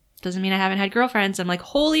 doesn't mean I haven't had girlfriends. I'm like,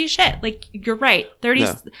 holy shit. Like, you're right.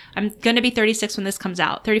 I'm going to be 36 when this comes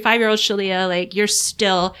out. 35-year-old Shalia, like, you're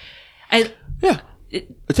still. It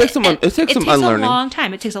takes some unlearning. It takes a long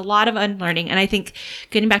time. It takes a lot of unlearning. And I think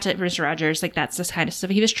getting back to Mr. Rogers, like, that's the kind of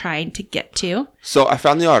stuff he was trying to get to. So I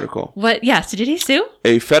found the article. What? Yeah. So did he sue?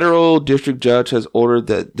 A federal district judge has ordered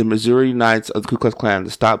that the Missouri Knights of the Ku Klux Klan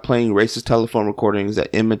to stop playing racist telephone recordings that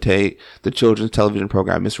imitate the children's television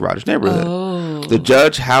program, Mr. Rogers' Neighborhood. Oh. The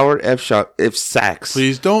judge, Howard F. Sachs.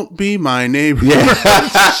 Please don't be my neighbor. Yeah.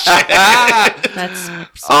 That's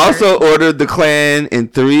also ordered the Klan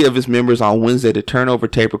and 3 of its members on Wednesday to turn over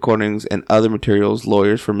tape recordings and other materials.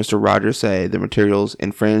 Lawyers for Mr. Rogers say the materials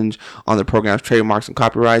infringe on the program's trademarks and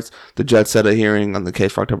copyrights. The judge set a hearing on the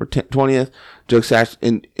case for October 20th. Judge Sachs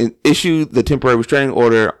issued the temporary restraining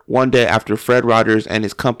order one day after Fred Rogers and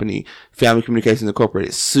his company, Family Communications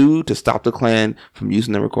Incorporated, sued to stop the Klan from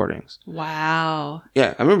using their recordings. Wow.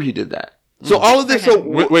 Yeah, I remember he did that. So all of this. Okay.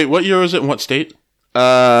 So wait, what year was it? In what state?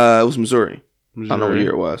 It was Missouri. I don't know what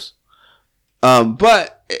year it was.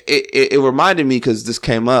 But it reminded me because this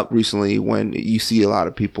came up recently when you see a lot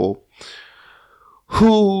of people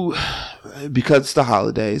who, because it's the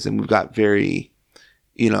holidays and we've got very,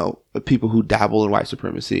 people who dabble in white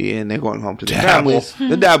supremacy and they're going home to their families.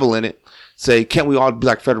 They dabble in it. Say, can't we all be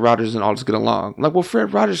like Fred Rogers and all just get along? I'm like, well,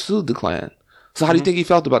 Fred Rogers sued the Klan. So how do you think he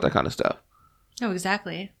felt about that kind of stuff? Oh,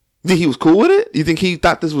 exactly. You think he was cool with it? You think he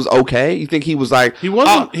thought this was okay? You think he was like... He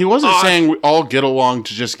wasn't saying we all get along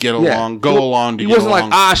to just get along, go along to get along. He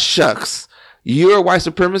wasn't like, shucks. You're a white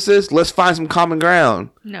supremacist. Let's find some common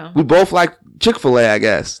ground. No. We both like Chick-fil-A, I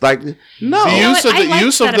guess. Like, no.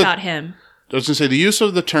 About him. I was going to say, the use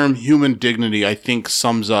of the term human dignity, I think,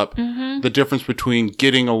 sums up the difference between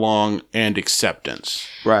getting along and acceptance.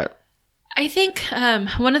 Right. I think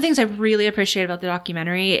one of the things I really appreciate about the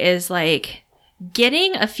documentary is, like,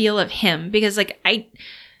 getting a feel of him. Because, like,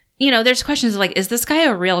 there's questions of, like, is this guy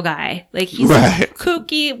a real guy? Like, he's like,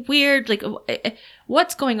 kooky, weird, like,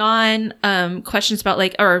 what's going on? Questions about,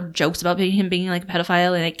 like, or jokes about him being, like, a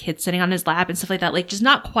pedophile and, like, kids sitting on his lap and stuff like that. Like, just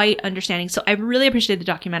not quite understanding. So I really appreciate the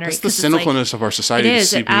documentary. It's the cynicalness of our society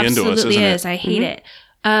seeping into us, isn't it? It is. I hate it.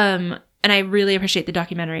 And I really appreciate the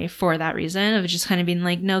documentary for that reason of just kind of being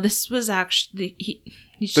like, no, this was actually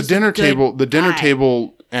he's the dinner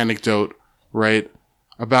table anecdote, right?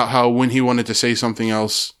 About how when he wanted to say something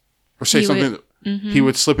else or say something, he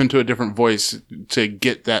would slip into a different voice to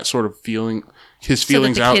get that sort of feeling, his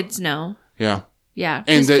feelings so that out. The kids know. Yeah. Yeah.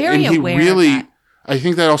 And he really, I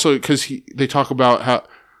think that also because they talk about how.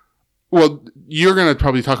 Well, you're going to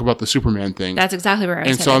probably talk about the Superman thing. That's exactly where I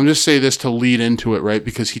was And so I'm just saying this to lead into it, right?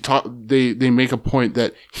 Because they make a point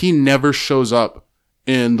that he never shows up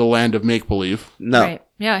in the land of make-believe. No. Right.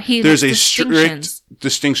 Yeah. There's a strict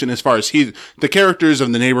distinction as far as the characters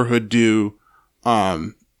of the neighborhood do, like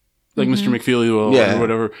Mr. McFeely will or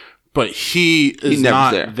whatever. but he is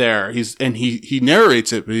never not there. He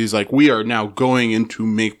narrates it, but he's like, we are now going into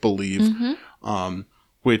make believe,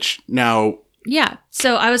 which now. Yeah.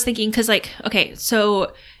 So I was thinking, because like, okay,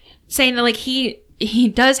 so saying that like he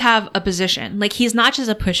does have a position, like he's not just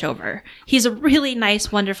a pushover. He's a really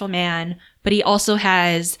nice, wonderful man, but he also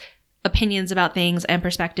has opinions about things and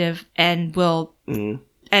perspective, and will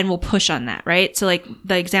push on that, right? So like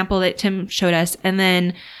the example that Tim showed us, and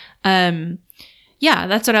then yeah,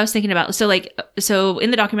 that's what I was thinking about. So like, so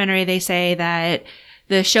in the documentary they say that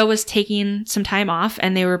the show was taking some time off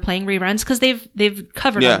and they were playing reruns because they've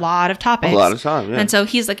covered a lot of topics, a lot of time, and so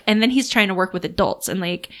he's like, and then he's trying to work with adults and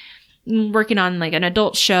like working on like an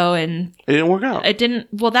adult show, and it didn't work out. It didn't.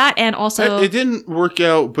 Well, that, and also It didn't work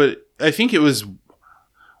out, but I think it was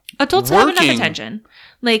adults have enough working. attention.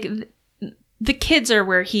 Like the kids are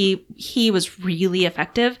where he was really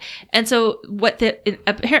effective, and so what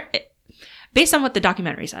based on what the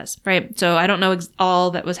documentary says, right? So I don't know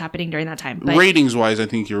all that was happening during that time, but ratings wise, I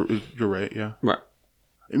think you're right. Yeah, Right.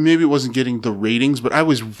 maybe it wasn't getting the ratings, but I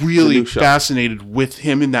was really fascinated with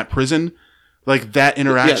him in that prison, like that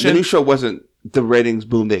interaction. Yeah, the new show wasn't the ratings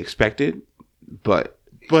boom they expected, but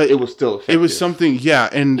it was still effective. It was something,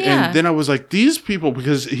 and then I was like, these people,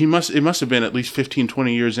 because it must have been at least 15,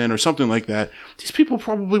 20 years in or something like that. These people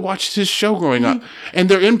probably watched his show growing up, and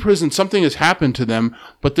they're in prison. Something has happened to them,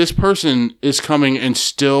 but this person is coming and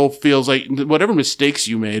still feels like whatever mistakes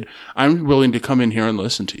you made, I'm willing to come in here and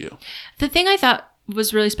listen to you. the thing I thought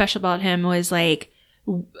was really special about him was like,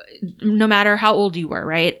 no matter how old you were,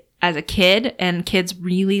 right? As a kid, and kids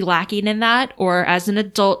really lacking in that, or as an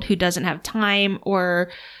adult who doesn't have time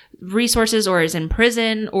or resources, or is in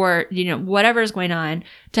prison, or, you know, whatever is going on,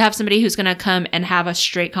 to have somebody who's going to come and have a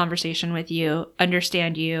straight conversation with you,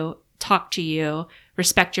 understand you, talk to you,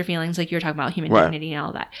 respect your feelings, like you were talking about human dignity and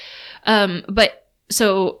all that. But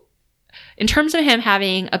so in terms of him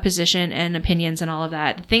having a position and opinions and all of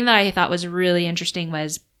that, the thing that I thought was really interesting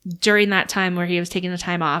was during that time where he was taking the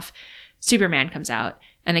time off, Superman comes out.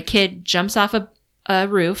 And a kid jumps off a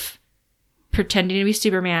roof, pretending to be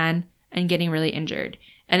Superman, and getting really injured.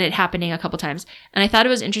 And it happening a couple times. And I thought it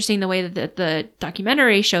was interesting the way that the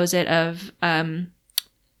documentary shows it, of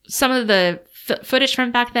some of the footage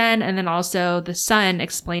from back then, and then also the son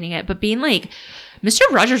explaining it, but being like, Mr.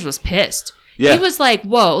 Rogers was pissed. Yeah. He was like,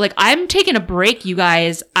 whoa, like, I'm taking a break, you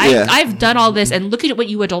guys. I've done all this, and look at what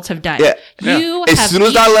you adults have done. Yeah. You have as soon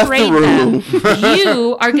as I left the room.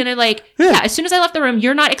 You are going to like, as soon as I left the room,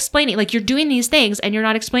 you're not explaining, like, you're doing these things, and you're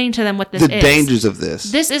not explaining to them what this is. The dangers of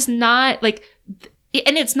this. This is not, like,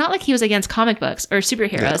 and it's not like he was against comic books or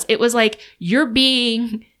superheroes. It was like, you're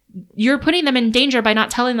putting them in danger by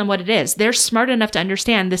not telling them what it is. They're smart enough to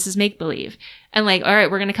understand this is make-believe. And like, all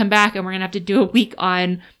right, we're going to come back, and we're going to have to do a week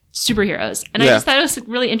on superheroes. And I just thought it was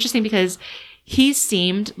really interesting because he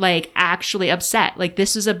seemed like actually upset. Like,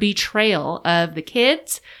 this was a betrayal of the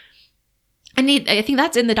kids. And I think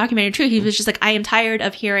that's in the documentary too. He was just like, I am tired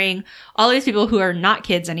of hearing all these people who are not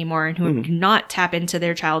kids anymore and who do not tap into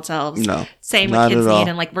their child selves. No, saying what kids need,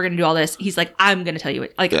 and like, we're going to do all this. He's like, I'm going to tell you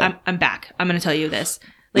it. Like, I'm back. I'm going to tell you this.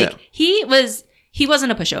 Like, he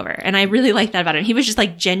wasn't a pushover. And I really liked that about him. He was just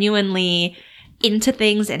like genuinely into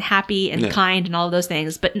things and happy and kind and all of those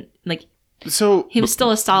things, but like, so he was still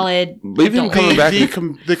a solid adult. Coming back,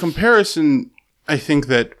 the comparison, I think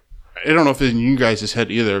that, I don't know if it's in you guys' head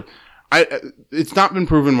either. It's not been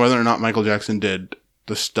proven whether or not Michael Jackson did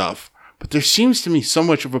the stuff, but there seems to me so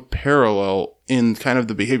much of a parallel in kind of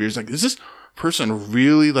the behaviors. Like, is this person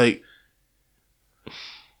really like?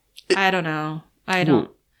 I don't know. I don't.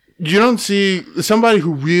 You don't see somebody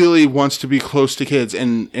who really wants to be close to kids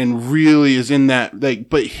and really is in that, like,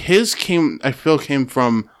 but his came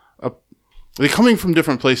from they're coming from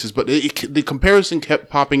different places, but the comparison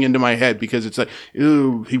kept popping into my head because it's like,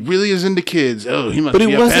 ooh, he really is into kids. Oh, he must be a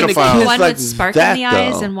pedophile. One with spark in the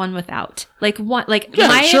eyes and one without. Like, one, like,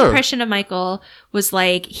 my impression of Michael was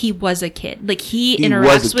like, he was a kid. Like, he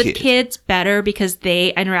interacts with kids better because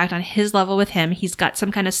they interact on his level with him. He's got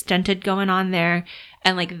some kind of stunted going on there.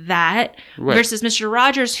 And like that versus Mr.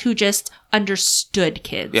 Rogers, who just understood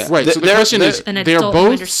kids. Yeah. Right. So the question is, they're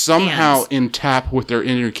both somehow in tap with their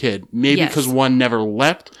inner kid. Maybe because one never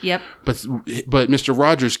left. Yep. But Mr.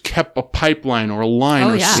 Rogers kept a pipeline or a line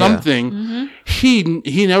or something. Yeah. Mm-hmm.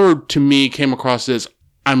 He never, to me, came across as,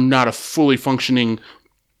 I'm not a fully functioning,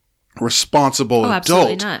 responsible adult.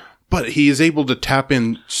 Absolutely not. But he is able to tap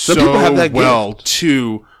in so well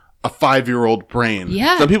to a 5-year-old brain.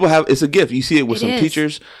 Yeah. Some people it's a gift. You see it with some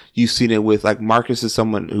teachers. You've seen it with, like, Marcus is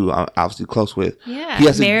someone who I'm obviously close with. Yeah. He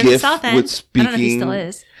has Mayor a gift South End. with speaking. I don't know if he still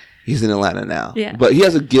is. He's in Atlanta now. Yeah. But he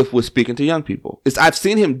has a gift with speaking to young people. I've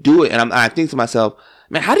seen him do it, and I think to myself,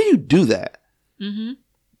 man, how do you do that? Mm-hmm.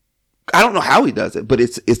 I don't know how he does it, but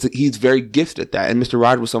he's very gifted at that. And Mr.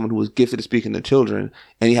 Rogers was someone who was gifted at speaking to children,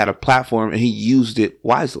 and he had a platform, and he used it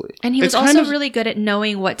wisely. And he was also really good at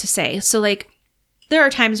knowing what to say. So, like, there are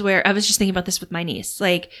times where I was just thinking about this with my niece.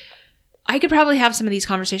 Like, I could probably have some of these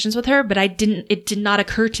conversations with her, but it did not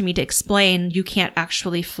occur to me to explain you can't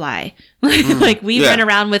actually fly. Like, we run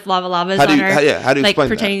around with lavas on her. How do you like, explain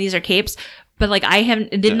pretending that? these are capes. But like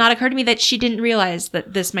it did not occur to me that she didn't realize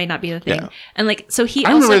that this might not be the thing. Yeah. And like so he.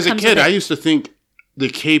 I also remember as a comes kid, with I used to think the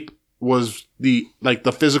cape was the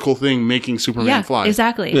physical thing making Superman fly.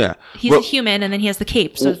 Exactly. Yeah, he's a human, and then he has the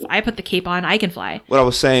cape. So if I put the cape on, I can fly. What I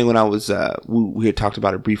was saying when I was we had talked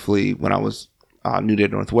about it briefly when I was New Day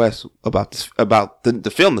Northwest about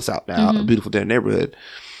the film that's out now, A Beautiful Day in the Neighborhood,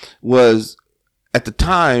 was at the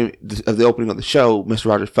time of the opening of the show, Mr.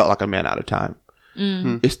 Rogers felt like a man out of time.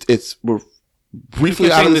 We're briefly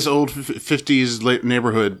out of this old 50s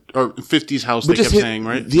neighborhood or 50s house they kept saying,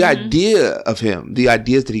 right? The idea of him, the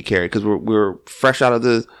ideas that he carried, because we're fresh out of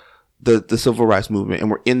the civil rights movement and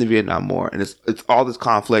we're in the Vietnam War, and it's all this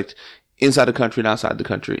conflict inside the country and outside the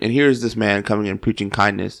country. And here's this man coming in preaching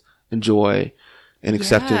kindness and joy and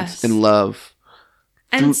acceptance and love.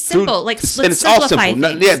 And simple, let's and it's simplify all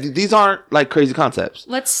simple. things. These aren't like crazy concepts.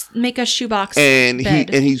 Let's make a shoebox and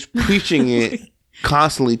bed. he's preaching it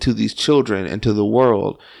constantly to these children and to the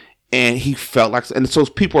world, and he felt like, and so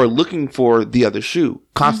people are looking for the other shoe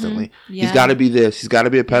constantly. He's got to be this, he's got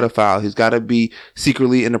to be a pedophile, he's got to be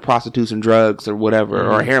secretly into prostitutes and drugs or whatever,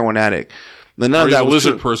 or a heroin addict. None of that was a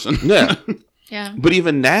lizard person. Yeah. Yeah. But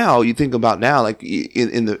even now, you think about now, like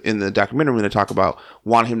in the documentary, when they talk about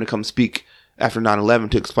wanting him to come speak after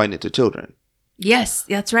 9/11 to explain it to children. Yes,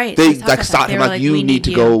 that's right. They like stopped him, like, you need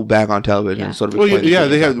to go back on television and sort of. Well,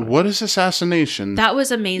 they had what is assassination? That was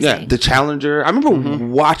amazing. Yeah, the Challenger. I remember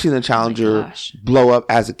watching the Challenger blow up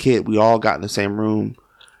as a kid. We all got in the same room.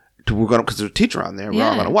 We're gonna, because there's a teacher on there. We're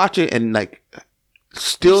all gonna watch it, and like,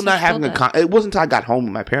 still not having a. It wasn't until I got home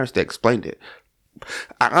with my parents that explained it.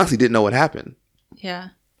 I honestly didn't know what happened. Yeah.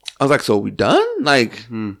 I was like, so are we done? Like,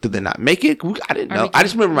 did they not make it? I didn't know. I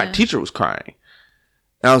just remember my teacher was crying.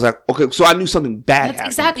 And I was like, okay, so I knew something bad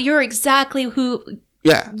happened. You're exactly who.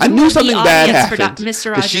 Yeah, I knew something bad happened.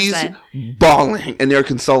 Mr. Rogers she's said. bawling, and they're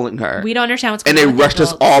consoling her. We don't understand what's going on. on. And they rushed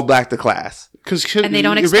us all back to class. And they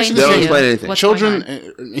don't explain anything.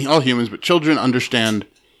 Children, all humans, but children understand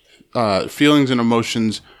feelings and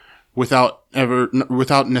emotions without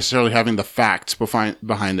necessarily having the facts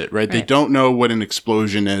behind it, right? They don't know what an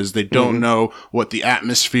explosion is. They don't know what the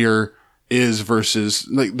atmosphere is versus,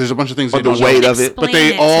 like, there's a bunch of things they don't know. Weight of it. But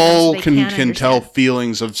they all can tell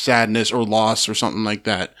feelings of sadness or loss or something like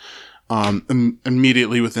that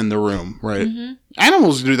immediately within the room, right?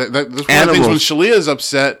 Animals do that. That's one of the things when Shalia's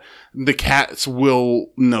upset, the cats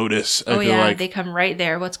will notice. I feel like they come right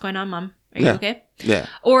there. What's going on, Mom? Are you okay? Yeah.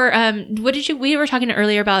 Or we were talking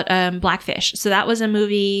earlier about Blackfish. So that was a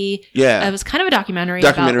movie. Yeah. It was kind of a documentary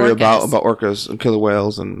about orcas and killer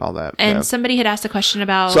whales and all that. And somebody had asked a question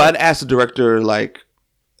about. So I'd asked the director, like,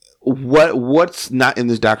 what's not in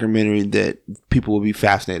this documentary that people will be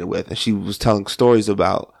fascinated with? And she was telling stories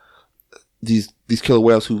about these killer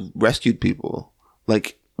whales who rescued people,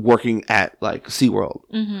 like working at like SeaWorld.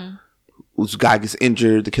 This guy gets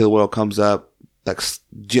injured, the killer whale comes up, like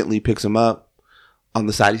gently picks him up on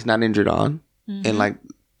the side he's not injured on, and like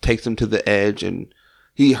takes him to the edge, and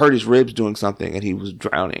he hurt his ribs doing something, and he was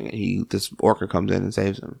drowning, and this orca comes in and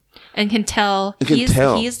saves him, and can tell he needs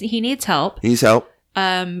help. He needs help.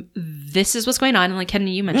 This is what's going on, and like Ken,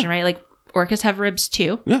 you mentioned, right? Like orcas have ribs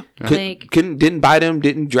too. Yeah, didn't bite him,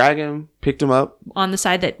 didn't drag him, picked him up on the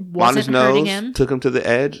side that wasn't hurting him, took him to the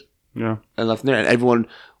edge, and left him there, and everyone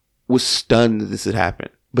was stunned that this had happened.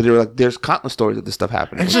 But they were like, there's countless stories of this stuff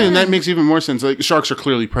happening. Actually, and that makes even more sense. Like, sharks are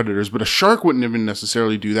clearly predators, but a shark wouldn't even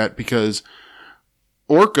necessarily do that because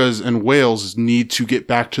orcas and whales need to get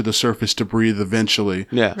back to the surface to breathe eventually.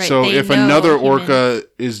 Yeah. Right, so if another orca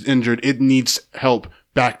is injured, it needs help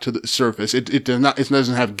back to the surface. It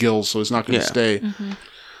doesn't have gills, so it's not going to stay.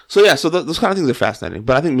 So yeah, so those kind of things are fascinating.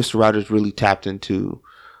 But I think Mr. Rogers really tapped into,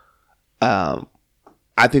 I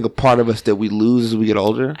think a part of us that we lose as we get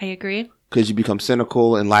older. I agree. Because you become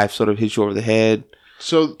cynical and life sort of hits you over the head.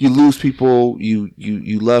 So you lose people, you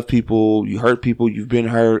love people, you hurt people, you've been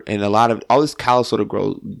hurt, and all this callous sort of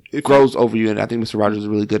grows over you. And I think Mr. Rogers is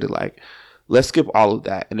really good at, like, let's skip all of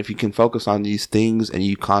that. And if you can focus on these things and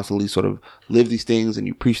you constantly sort of live these things and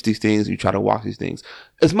you preach these things and you try to walk these things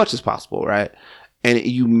as much as possible, right? And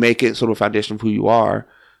you make it sort of a foundation of who you are.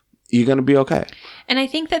 you're gonna be okay. And I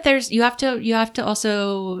think that you have to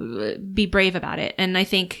also be brave about it. And I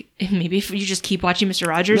think maybe if you just keep watching Mr.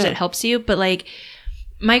 Rogers, it helps you. But like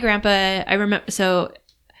my grandpa, I remember, so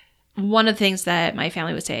one of the things that my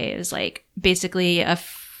family would say is like basically a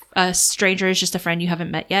stranger is just a friend you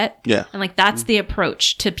haven't met yet. Yeah. And like that's the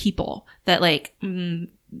approach to people that like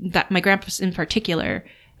that my grandpa in particular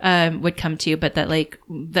would come to, but that like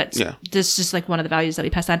that's just like one of the values that we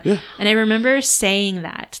pass on. And I remember saying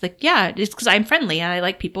that like, yeah, it's because I'm friendly and I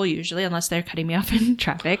like people usually unless they're cutting me off in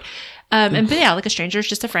traffic. But yeah, like a stranger is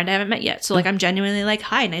just a friend I haven't met yet. So like I'm genuinely like,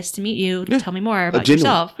 hi, nice to meet you. Tell me more about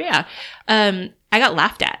yourself. Yeah. I got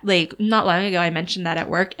laughed at like not long ago. I mentioned that at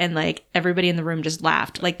work and like everybody in the room just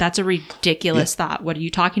laughed. Like that's a ridiculous thought. What are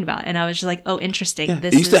you talking about? And I was just like, oh, interesting.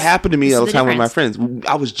 It used to happen to me all the time with my friends.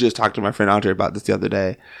 I was just talking to my friend Andre about this the other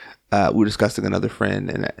day. We were discussing another friend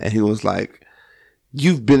and he was like,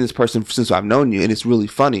 you've been this person since I've known you. And it's really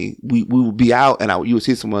funny. We would be out and you would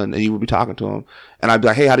see someone and you would be talking to him. And I'd be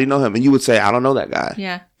like, hey, how do you know him? And you would say, I don't know that guy.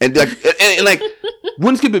 Yeah. And like, and like,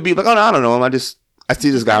 wouldn't skip it be like, oh no, I don't know him. I see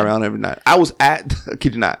this guy around every night. I was at,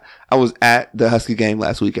 kid you not, I was at the Husky game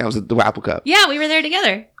last week. I was at the Apple Cup. Yeah, we were there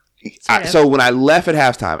together. So when I left at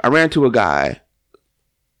halftime, I ran into a guy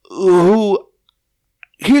who,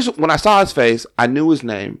 when I saw his face, I knew his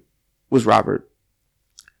name was Robert.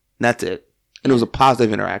 And that's it. And it was a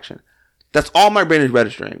positive interaction. That's all my brain is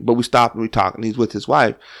registering. But we stopped and we talked and he's with his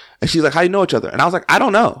wife. And she's like, how do you know each other? And I was like, I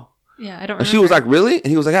don't know. Yeah, I don't remember. And she was like, really? And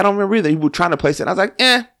he was like, I don't remember either. He was trying to place it. And I was like,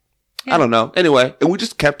 I don't know. Anyway, and we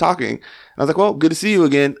just kept talking. And I was like, well, good to see you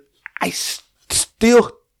again. I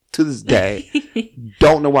still, to this day,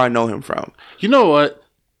 don't know where I know him from. You know what?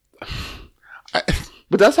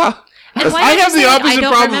 But that's how... I have the opposite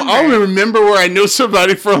problem. I'll remember where I know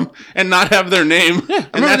somebody from and not have their name. Yeah,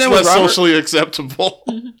 and that's less socially acceptable.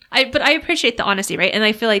 But I appreciate the honesty, right? And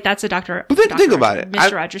I feel like that's a doctor. But think about it.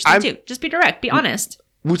 Mr. Rogers thing too. Just be direct. Be honest.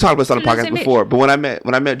 We talked about this on the podcast before, but when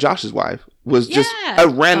I met Josh's wife, was just a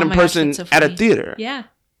random person at a theater. Yeah.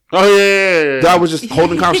 Oh yeah. I was just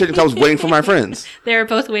holding conversations. I was waiting for my friends. They were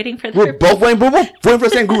both waiting for. We're both waiting for the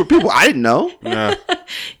same group of people. I didn't know. Yeah.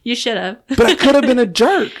 You should have. But I could have been a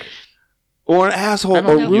jerk. Or an asshole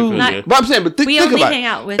or rude. But I'm saying, but think about it. We only hang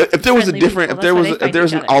out with if there was a different, if there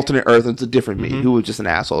was an alternate Earth, it's a different me who was just an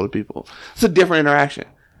asshole to people. It's a different interaction.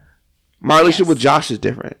 My relationship with Josh is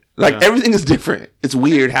different. Like everything is different. It's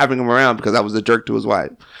weird having him around because I was a jerk to his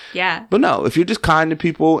wife. Yeah. But no, if you're just kind to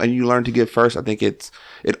people and you learn to give first, I think it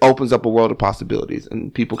opens up a world of possibilities,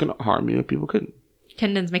 and people can harm you and people couldn't.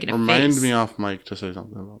 Kendon's making a face. Remind me off mic to say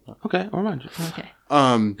something about that. Okay, I'll remind you. Okay.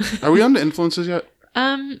 Are we on the influences yet?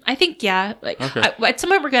 I think like at some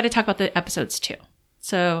point we're going to talk about the episodes too.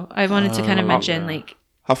 So I wanted to kind of mention like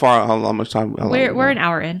how much time? We're an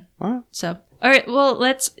hour in. Right. So all right, well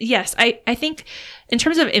I think in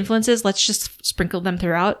terms of influences, let's just sprinkle them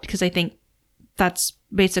throughout because I think that's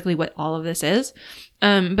basically what all of this is.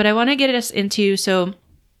 But I want to get us into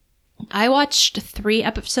I watched 3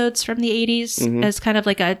 episodes from the 80s as kind of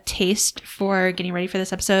like a taste for getting ready for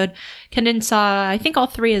this episode. Kendon saw I think all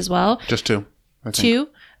 3 as well. Just 2. 2.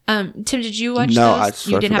 Tim, did you watch no, those?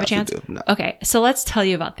 You didn't have a chance? No. Okay, so let's tell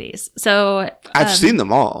you about these. So I've seen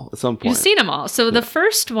them all at some point. You've seen them all. So the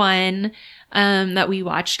first one that we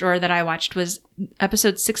watched or that I watched was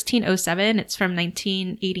episode 1607. It's from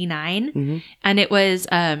 1989. And it was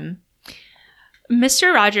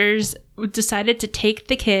Mr. Rogers decided to take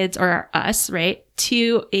the kids, or us, right,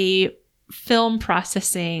 to a film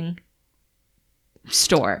processing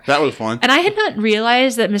store. That was fun. And I had not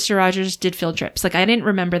realized that Mr. Rogers did field trips. Like I didn't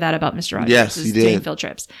remember that about Mr. Rogers. Yes, he did. Doing field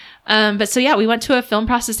trips. But so yeah, we went to a film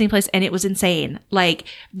processing place and it was insane. Like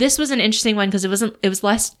this was an interesting one because it was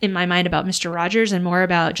less in my mind about Mr. Rogers and more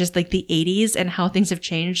about just like the 80s and how things have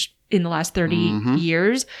changed in the last 30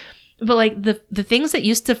 years. But like the things that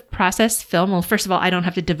used to process film, well, first of all, I don't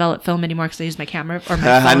have to develop film anymore because I use my camera or my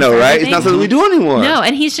phone. I know, right? It's not something we do anymore. No,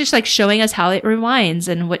 and he's just like showing us how it rewinds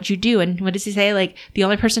and what you do. And what does he say? Like the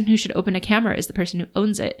only person who should open a camera is the person who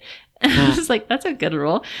owns it. And I was like, that's a good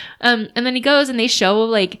rule. And then he goes and they show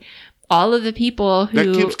like all of the people who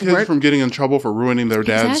that keeps kids from getting in trouble for ruining their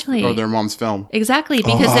dad's or their mom's film. Exactly,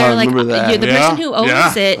 because they're like the person who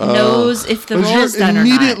owns it knows if the roll's done or not.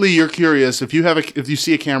 Immediately, you're curious if you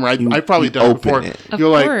see a camera. I've probably done it before. You're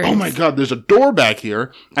like, oh my god, there's a door back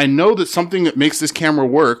here. I know that something that makes this camera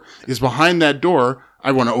work is behind that door.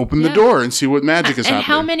 I want to open the door and see what magic is happening. And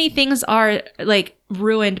how many things are like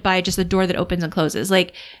ruined by just a door that opens and closes?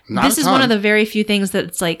 Like this is one of the very few things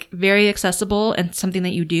that's like very accessible and something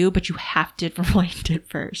that you do, but you have to rewind it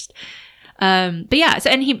first. But yeah, so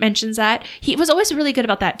and he mentions that he was always really good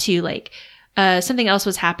about that too. Like something else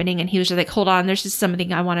was happening, and he was just like, hold on, there's just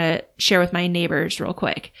something I want to share with my neighbors real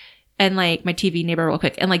quick. And like my TV neighbor real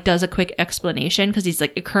quick, and like does a quick explanation because he's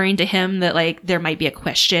like occurring to him that like there might be a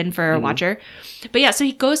question for a watcher. But yeah, so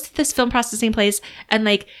he goes to this film processing place and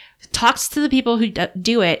like talks to the people who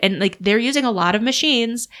do it, and like they're using a lot of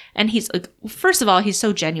machines, and he's like, first of all, he's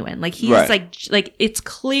so genuine. Like he's like it's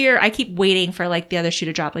clear. I keep waiting for like the other shoe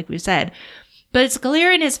to drop, like we said. But it's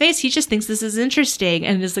clear in his face. He just thinks this is interesting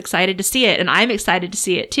and is excited to see it. And I'm excited to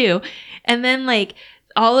see it too. And then like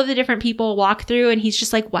all of the different people walk through and he's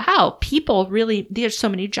just like, wow, people really, there's so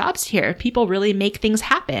many jobs here. People really make things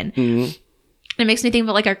happen. Mm-hmm. It makes me think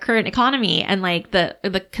about like our current economy and like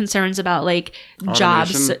the concerns about like automation.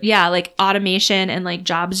 Jobs. Yeah. Like automation and like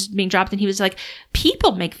jobs being dropped. And he was like,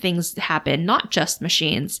 people make things happen, not just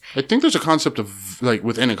machines. I think there's a concept of like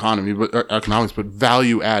within economy, but economics, but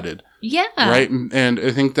value added. Yeah. Right. And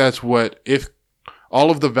I think that's what, if all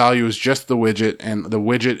of the value is just the widget and the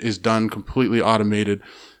widget is done completely automated,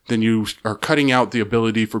 then you are cutting out the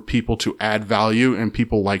ability for people to add value, and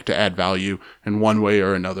people like to add value in one way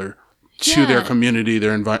or another to their community,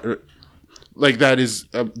 their environment. Like that is,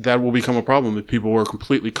 that will become a problem if people are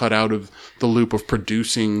completely cut out of the loop of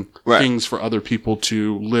producing things for other people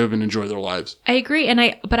to live and enjoy their lives. I agree.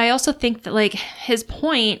 But I also think that like his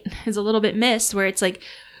point is a little bit missed, where it's like,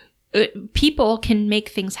 people can make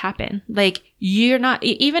things happen. Like you're not,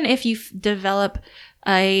 even if you develop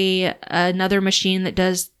another machine that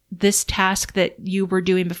does this task that you were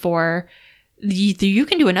doing before, you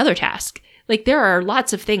can do another task. Like there are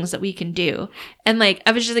lots of things that we can do. And like,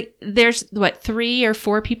 I was just like, there's 3 or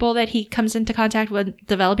 4 people that he comes into contact with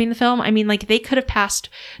developing the film. I mean, like they could have passed,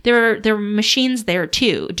 there were machines there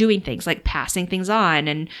too, doing things like passing things on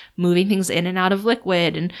and moving things in and out of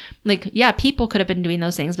liquid. And like, yeah, people could have been doing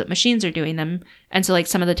those things, but machines are doing them. And so like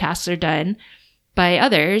some of the tasks are done by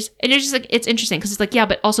others. And it's just like, it's interesting because it's like, yeah,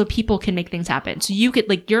 but also people can make things happen. So you could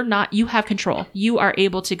like, you have control. You are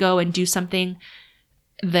able to go and do something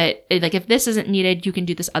that like, if this isn't needed, you can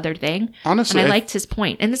do this other thing. Honestly, and I liked his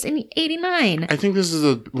point. And this in 89. I think this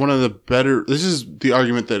is one of the better. This is the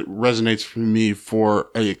argument that resonates for me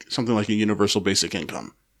for something like a universal basic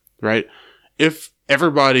income, right? If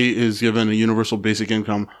everybody is given a universal basic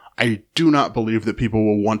income, I do not believe that people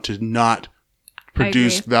will want to not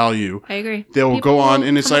produce value. I agree. They will go on,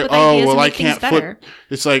 and it's like, oh, well, I can't flip.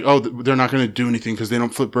 It's like, oh, they're not going to do anything because they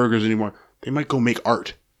don't flip burgers anymore. They might go make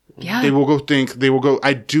art. Yeah. They will go.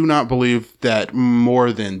 I do not believe that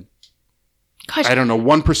more than, I don't know,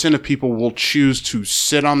 1% of people will choose to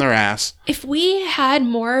sit on their ass. If we had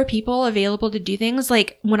more people available to do things,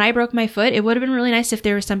 like when I broke my foot, it would have been really nice if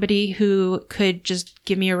there was somebody who could just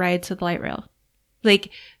give me a ride to the light rail.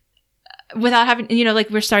 Like, without having, like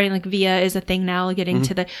we're starting, like Via is a thing now, getting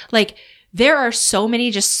to the, like, there are so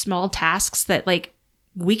many just small tasks that like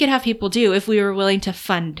we could have people do if we were willing to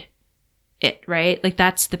fund it, right? Like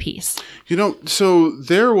that's the piece. So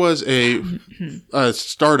there was a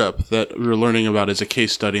startup that we were learning about as a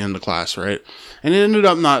case study in the class, right? And it ended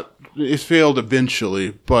up it failed eventually,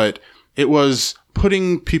 but it was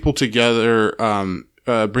putting people together,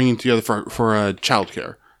 bringing together for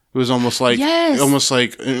childcare. It was almost like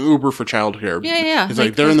an Uber for childcare. Yeah. It's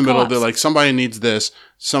like they're in the middle. They're like, somebody needs this.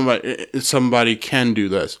 Somebody can do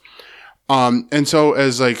this. And so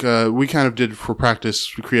as like we kind of did for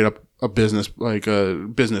practice, we create a business, like a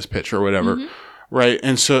business pitch or whatever, right?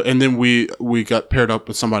 And then we got paired up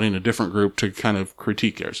with somebody in a different group to kind of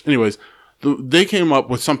critique theirs. Anyways, they came up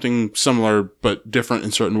with something similar but different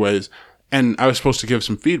in certain ways, and I was supposed to give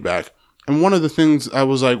some feedback. And one of the things I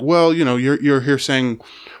was like, well, you're here saying,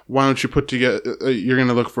 why don't you put together, you're going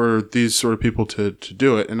to look for these sort of people to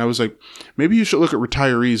do it. And I was like, maybe you should look at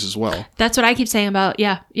retirees as well. That's what I keep saying about,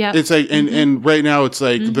 yeah. It's like, and right now it's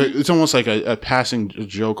like, it's almost like a passing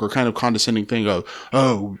joke or kind of condescending thing of,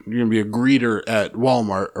 oh, you're going to be a greeter at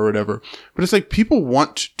Walmart or whatever. But it's like, people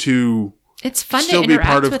want to it's fun still to be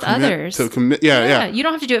interact part of with others. Yeah. You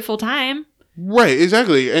don't have to do it full time. Right,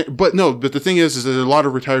 exactly. But the thing is that a lot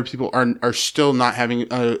of retired people are still not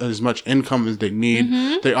having as much income as they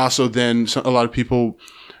need. They also a lot of people,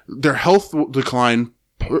 their health will decline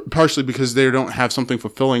partially because they don't have something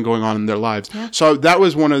fulfilling going on in their lives. Yeah. So that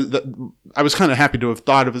was I was kind of happy to have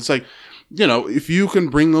thought of. It's like, if you can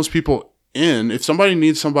bring those people in, if somebody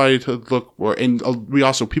needs somebody to look for, and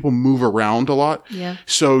people move around a lot. Yeah.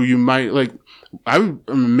 So you might I'm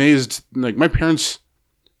amazed, like my parents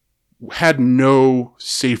had no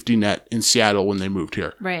safety net in Seattle when they moved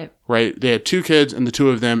here. Right. They had 2 kids, and the 2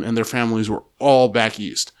 of them and their families were all back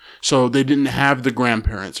east. So they didn't have the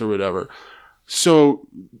grandparents or whatever. So,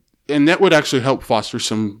 and that would actually help foster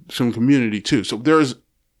some community too. So there's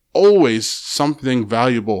always something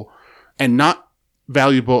valuable, and not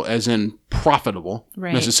valuable as in profitable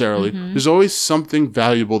Right. necessarily. There's always something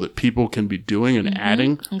valuable that people can be doing and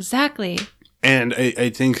adding. Exactly. And I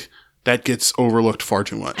think that gets overlooked far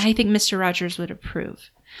too much. I think Mr. Rogers would approve.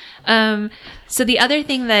 So the other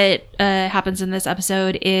thing that happens in this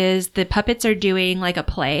episode is the puppets are doing like a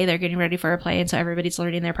play. They're getting ready for a play, and so everybody's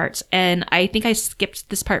learning their parts. And I think I skipped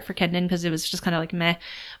this part for Kendon because it was just kind of like meh.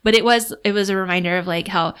 But it was a reminder of like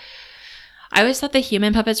how I always thought the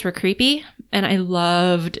human puppets were creepy, and I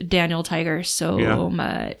loved Daniel Tiger so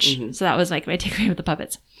much. So that was like my takeaway with the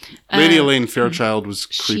puppets. Lady Elaine Fairchild was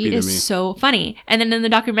creepy She to is me. so funny. And then in the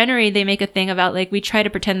documentary, they make a thing about like we try to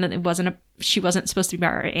pretend that she wasn't supposed to be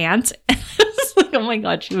our aunt. It's like, oh my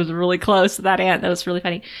god, she was really close to that aunt. That was really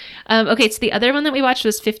funny. Okay, so the other one that we watched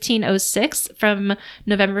was 1506 from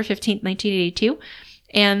November 15th, 1982,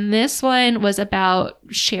 and this one was about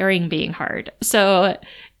sharing being hard. So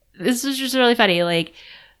this was just really funny. Like,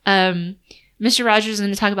 Mr. Rogers is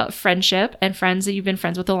going to talk about friendship and friends that you've been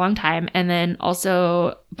friends with a long time. And then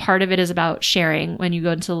also part of it is about sharing when you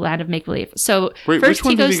go into the land of make-believe. So Wait, first which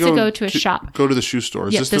one he did goes to go to a shop. Go to the shoe store.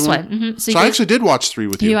 Is Yes, this the one? Mhm. So he I goes- actually did watch 3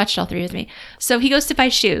 with you. You watched all 3 with me. So he goes to buy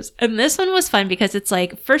shoes. And this one was fun because it's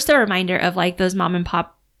like first a reminder of like those mom and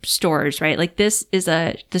pop stores, right? Like this is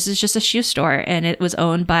just a shoe store, and it was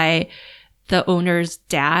owned by the owner's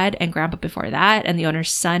dad and grandpa before that, and the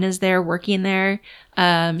owner's son is there working there.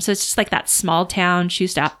 So it's just like that small town shoe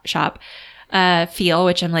shop feel,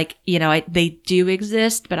 which I'm like, they do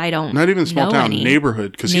exist, but I don't Not even small know town, any.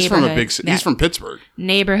 neighborhood, because he's from a big. Yeah. He's from Pittsburgh.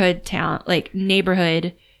 Neighborhood town, like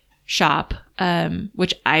neighborhood shop,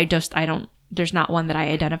 which I don't. There's not one that I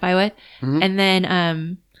identify with, and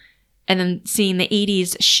then seeing the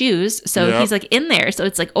 80s shoes. So Yep. he's like in there. So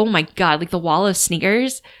it's like, oh my God, like the wall of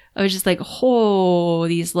sneakers. I was just like, oh,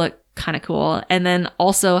 these look kind of cool. And then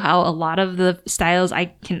also how a lot of the styles I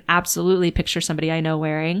can absolutely picture somebody I know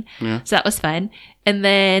wearing. Yeah. So that was fun. And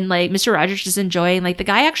then like Mr. Rogers is enjoying, like the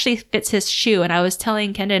guy actually fits his shoe. And I was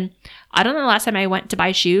telling Kendon, I don't know the last time I went to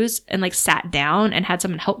buy shoes and like sat down and had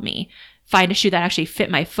someone help me find a shoe that actually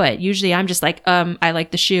fit my foot. Usually I'm just like, I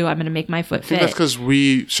like the shoe. I'm going to make my foot I think fit. that's because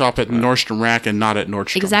we shop at Nordstrom Rack and not at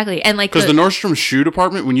Nordstrom. Exactly. And like Because the Nordstrom shoe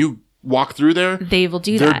department, when you walk through there, they will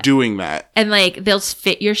do they're that. doing that. And like they'll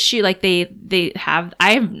fit your shoe. Like they have,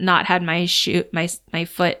 I have not had my shoe, my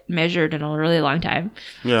foot measured in a really long time.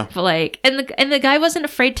 Yeah. But like, and the guy wasn't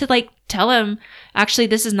afraid to like tell him, actually,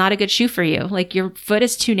 this is not a good shoe for you. Like your foot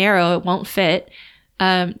is too narrow. It won't fit.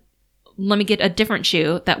 Let me get a different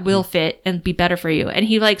shoe that will fit and be better for you. And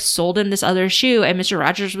he like sold him this other shoe, and Mr.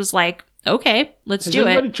 Rogers was like, okay, let's Has do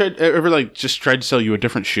anybody it. ever like just tried to sell you a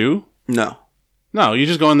different shoe? No. No, you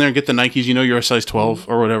just go in there and get the Nikes. You know you're a size 12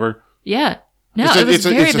 or whatever. Yeah. No, it was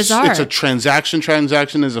very bizarre. It's a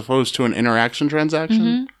transaction as opposed to an interaction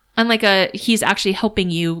transaction. And like he's actually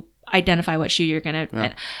helping you identify what shoe you're gonna.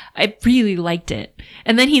 Yeah. I really liked it.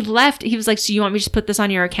 And then he left. He was like, "So you want me to just put this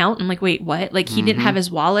on your account?" I'm like, "Wait, what?" Like he didn't have his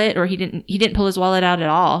wallet, or he didn't pull his wallet out at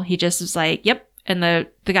all. He just was like, "Yep." And the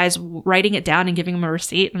guy's writing it down and giving him a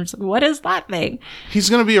receipt. And I'm just like, "What is that thing?" He's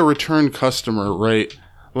gonna be a return customer, right?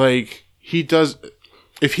 Like he does.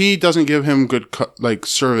 If he doesn't give him good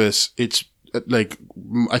service, it's like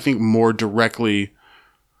I think more directly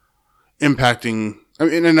impacting. I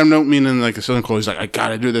mean, and I don't mean in like a cynical. He's like, I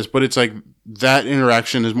gotta do this, but it's like that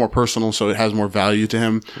interaction is more personal, so it has more value to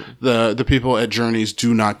him. The people at Journeys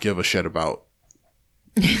do not give a shit about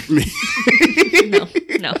me.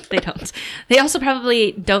 No, they don't. They also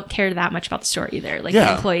probably don't care that much about the story either. Like the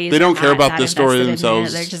Yeah, employees, they don't are care not about that the story invested in it.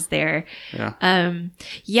 themselves. They're just there. Yeah.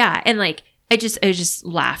 Yeah, and like I just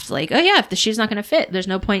laughed like, oh yeah, if the shoe's not gonna fit, there's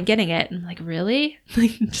no point getting it. And I'm like, really?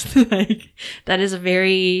 Like that is a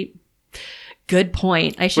very good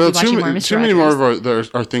point. I should be watching more Mr. Too many Rogers. more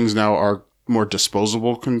of our things now are more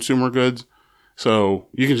disposable consumer goods. So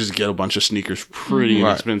you can just get a bunch of sneakers pretty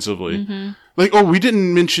inexpensively. Like, we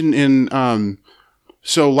didn't mention in,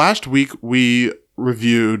 so last week we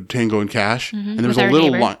reviewed Tango and Cash, and there was With a our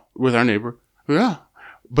little neighbor. line with our neighbor. Yeah.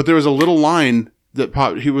 But there was a little line that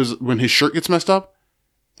popped. When his shirt gets messed up,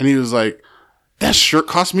 and he was like, that shirt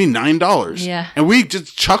cost me $9. Yeah. And we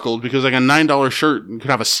just chuckled because like a $9 shirt could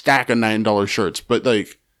have a stack of $9 shirts, but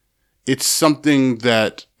like, it's something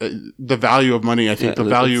that the value of money, I think the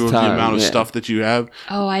value of the amount of stuff that you have.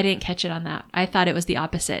 Oh, I didn't catch it on that. I thought it was the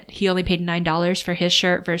opposite. He only paid $9 for his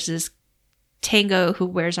shirt versus Tango, who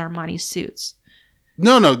wears Armani suits.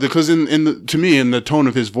 No, because to me, in the tone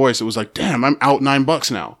of his voice, it was like, damn, I'm out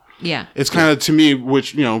 $9 now. Yeah. It's kind of to me,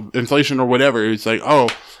 which, inflation or whatever, it's like, oh,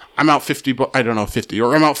 I'm out $50, I don't know, 50,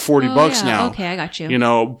 or I'm out $40 yeah. now. Okay, I got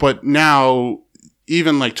you. But now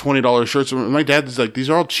even like $20 shirts. My dad's like, these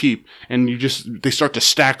are all cheap, and they start to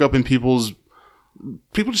stack up in people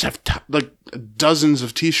just have like dozens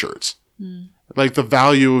of t-shirts. Like the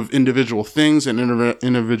value of individual things and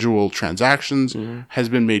individual transactions has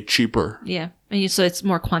been made cheaper. Yeah. So it's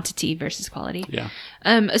more quantity versus quality. Yeah.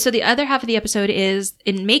 So the other half of the episode is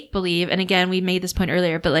in Make Believe. And again, we made this point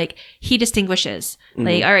earlier, but like he distinguishes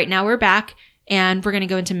like, all right, now we're back and we're going to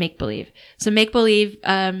go into Make Believe. So Make Believe,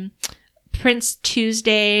 Prince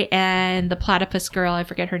Tuesday and the platypus girl, I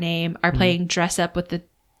forget her name, are playing dress up with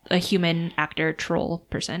a human actor troll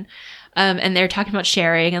person. And they're talking about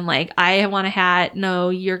sharing and like, I want a hat.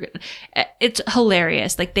 No, it's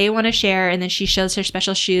hilarious. Like they want to share. And then she shows her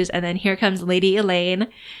special shoes. And then here comes Lady Elaine.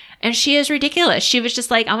 And she is ridiculous. She was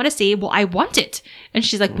just like, I want to see. Well, I want it. And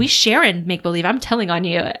she's like, we share and Make Believe. I'm telling on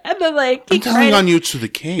you. And then like, I'm telling on you to the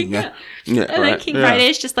king. And then King Friday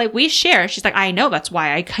is just like, we share. She's like, I know. That's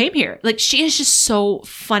why I came here. Like, she is just so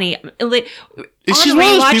funny. Like, she's one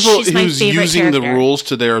of those people who's using the rules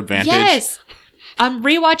to their advantage. Yes. On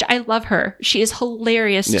rewatch, I love her. She is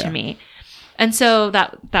hilarious to me. And so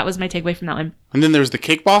that was my takeaway from that one. And then there's the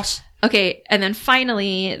Cake Boss. Okay, and then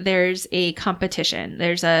finally, there's a competition.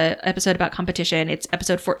 There's a episode about competition. It's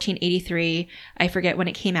episode 1483. I forget when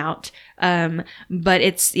it came out. But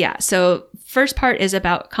it's, so first part is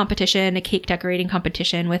about competition, a cake decorating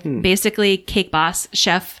competition with basically Cake Boss,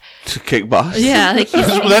 chef. Cake Boss? Yeah, like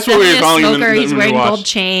that's what we were calling him. He's wearing gold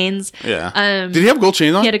chains. Yeah. Did he have gold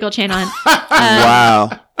chains on? He had a gold chain on.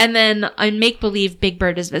 Wow. And then on Make Believe, Big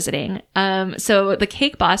Bird is visiting. So the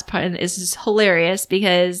Cake Boss part is just hilarious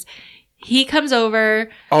because he comes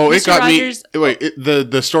over. Oh, Mr. it got Rogers, me. Wait, the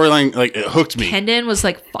storyline, like, it hooked me. Kendon was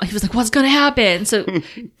like, what's going to happen? So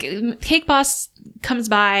Cake Boss comes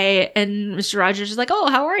by and Mr. Rogers is like,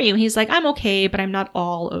 oh, how are you? And he's like, I'm okay, but I'm not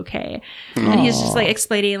all okay. And he's just like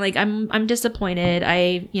explaining, like, I'm disappointed.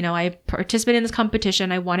 I participated in this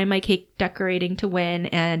competition. I wanted my cake decorating to win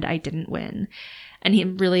and I didn't win. And he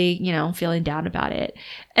really, feeling down about it.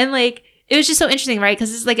 And like, it was just so interesting, right?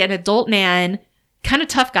 Because it's like an adult man, kind of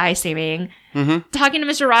tough guy seeming, talking to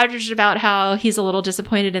Mr. Rogers about how he's a little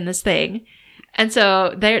disappointed in this thing. And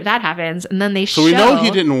so that happens. And then So we know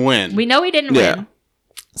he didn't win. We know he didn't win.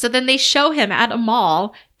 So then they show him at a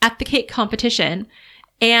mall at the cake competition.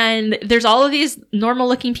 And there's all of these normal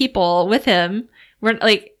looking people with him.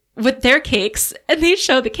 With their cakes, and they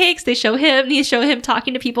show the cakes, they show him, and they show him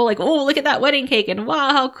talking to people like, oh, look at that wedding cake, and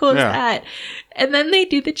wow, how cool is that? And then they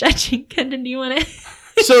do the judging. Kendon, do you want to?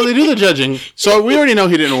 So they do the judging. So we already know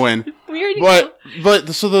he didn't win. We already know.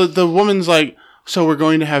 But so the woman's like, so we're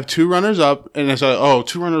going to have 2 runners up, and I said, oh,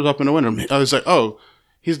 2 runners up and a winner. I was like, oh,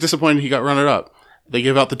 he's disappointed he got runner up. They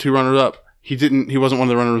gave out the 2 runners up. He wasn't one of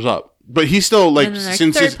the runners up. But he's still like,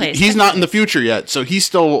 since he's not in the future yet, so he's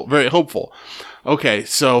still very hopeful. Okay,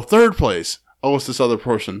 so 3rd place, oh, it's this other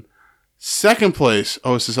person. 2nd place,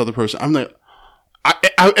 oh, it's this other person. I'm like,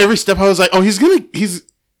 every step I was like, oh,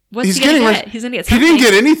 What's he gonna get? He's gonna get something. He didn't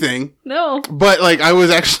get anything. No. But like, I was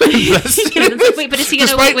actually invested. Wait, but is he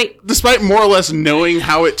gonna wait? Despite more or less knowing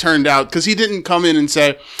how it turned out, because he didn't come in and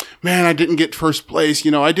say, man, I didn't get 1st place.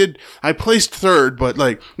 I placed 3rd, but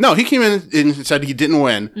like, no, he came in and said he didn't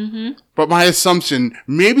win. Mm-hmm. But my assumption,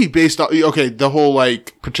 maybe based on, the whole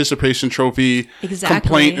like participation trophy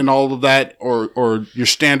complaint and all of that, or your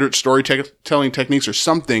standard storytelling techniques or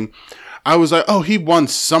something, I was like, oh, he won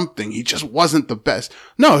something. He just wasn't the best.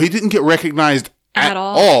 No, he didn't get recognized at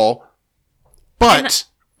all. But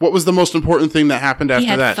what was the most important thing that happened after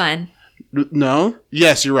that? He had fun. No?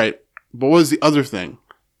 Yes, you're right. But what was the other thing?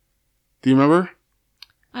 Do you remember?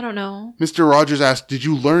 I don't know. Mr. Rogers asked, did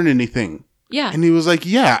you learn anything? Yeah. And he was like,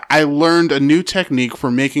 yeah, I learned a new technique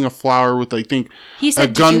for making a flower with, I think, he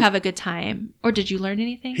said, did you have a good time? Or did you learn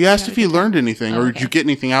anything? He asked if he learned anything, or did you get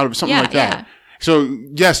anything out of it, something like that. Yeah. So,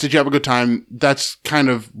 yes, did you have a good time? That's kind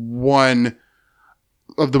of one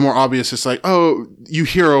of the more obvious. It's like, oh, you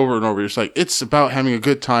hear over and over. It's like, it's about having a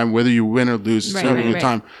good time, whether you win or lose. It's having a good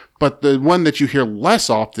time. But the one that you hear less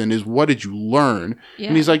often is, what did you learn? Yeah.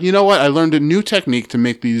 And he's like, you know what? I learned a new technique to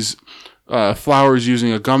make these flowers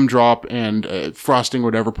using a gumdrop and frosting,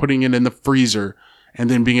 whatever, putting it in the freezer, and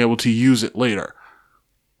then being able to use it later.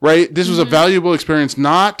 Right? This was a valuable experience,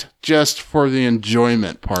 not just for the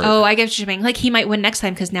enjoyment part. Oh, I get what you're saying. Like, he might win next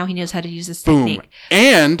time because now he knows how to use this technique.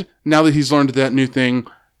 And now that he's learned that new thing,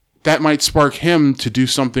 that might spark him to do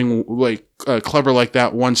something like clever like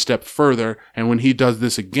that one step further. And when he does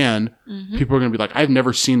this again, people are going to be like, I've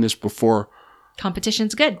never seen this before.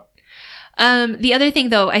 Competition's good. The other thing,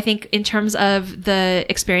 though, I think in terms of the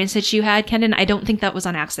experience that you had, Kendon, I don't think that was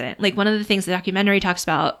on accident. Like, one of the things the documentary talks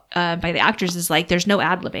about by the actors is like, there's no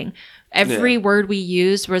ad-libbing Every word we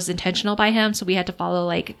used was intentional by him, so we had to follow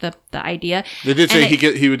like the idea. They did say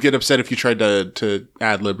he would get upset if you tried to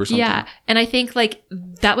ad lib or something. Yeah, and I think like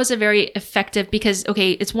that was a very effective because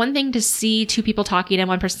okay, it's one thing to see two people talking and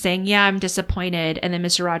one person saying, "Yeah, I'm disappointed," and then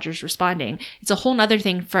Mr. Rogers responding. It's a whole nother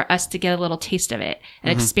thing for us to get a little taste of it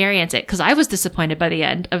and experience it because I was disappointed by the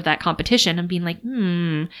end of that competition and being like,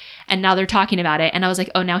 and now they're talking about it, and I was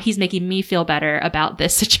like, oh, now he's making me feel better about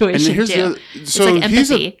this situation And too. so like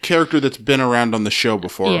he's a empathy. character that's been around on the show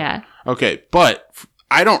before. Yeah. Okay, but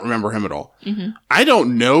I don't remember him at all. Mm-hmm. I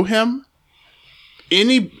don't know him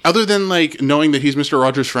any other than like knowing that he's Mr.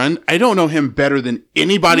 Rogers' friend. I don't know him better than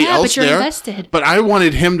anybody else but you're there. invested. But I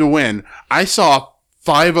wanted him to win. I saw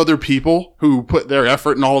 5 other people who put their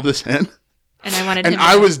effort and all of this in, And I wanted and him to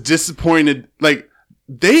I win. was disappointed. Like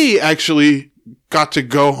they actually got to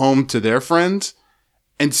go home to their friends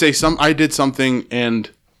and say I did something and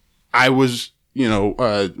I was,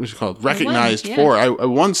 what's it called? Recognized yeah. for. I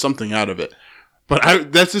won something out of it. But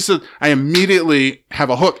I immediately have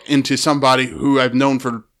a hook into somebody who I've known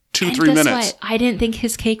for 2-3 And minutes. guess what? I didn't think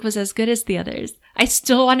his cake was as good as the others. I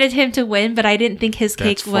still wanted him to win, but I didn't think his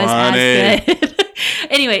cake That's was funny. as good.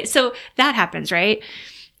 Anyway, so that happens, right?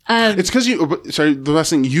 It's because the last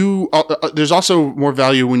thing there's also more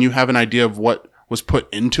value when you have an idea of what was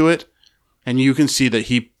put into it, and you can see that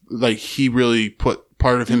he really put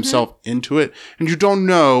part of himself into it, and you don't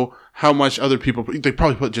know how much other people, they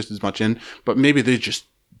probably put just as much in, but maybe they just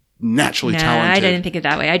naturally talented. I didn't think it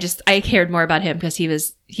that way. I cared more about him because he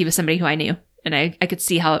was somebody who I knew, and I could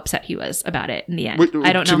see how upset he was about it in the end.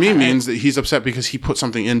 I don't know. To me, means that he's upset because he put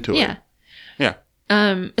something into it. Yeah.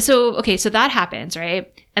 So that happens,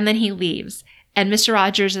 right? And then he leaves, and Mr.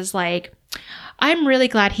 Rogers is like, I'm really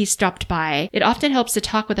glad he stopped by. It often helps to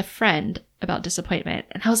talk with a friend about disappointment.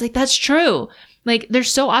 And I was like, that's true. Like, there's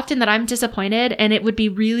so often that I'm disappointed and it would be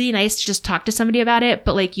really nice to just talk to somebody about it.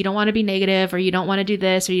 But like, you don't want to be negative or you don't want to do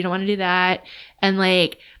this or you don't want to do that. And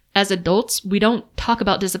like, as adults, we don't talk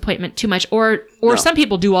about disappointment too much or some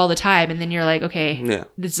people do all the time. And then you're like, okay,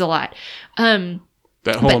 this is a lot.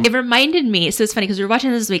 But it reminded me, so it's funny because we were watching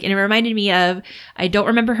this week and it reminded me of, I don't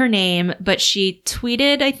remember her name, but she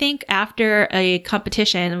tweeted, I think, after a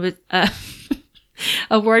competition with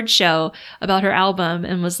award show about her album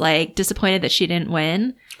and was like disappointed that she didn't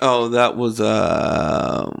win. Oh, that was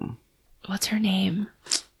what's her name?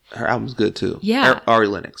 Her album's good too. Yeah. Ari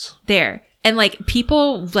Lennox. There. And like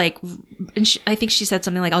people like, and I think she said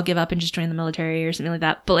something like, I'll give up and just join the military or something like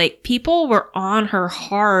that. But like people were on her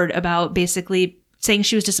hard about basically saying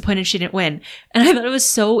she was disappointed she didn't win. And I thought it was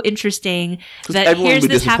so interesting that here's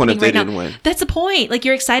this happening right now. Win. That's the point. Like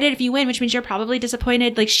you're excited if you win, which means you're probably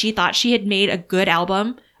disappointed. Like she thought she had made a good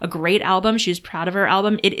album, a great album. She was proud of her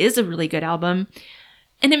album. It is a really good album.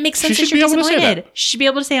 And it makes sense that you're disappointed. She should be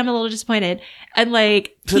able to say, I'm a little disappointed. And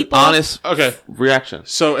like people. Honest reaction.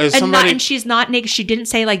 So as and somebody. And she's not negative. She didn't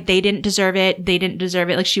say like they didn't deserve it. They didn't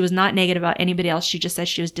deserve it. Like she was not negative about anybody else. She just said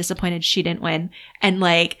she was disappointed she didn't win. And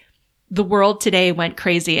like, the world today went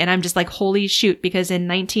crazy, and I'm just like, holy shoot, because in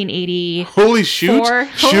 1980... Holy shoot?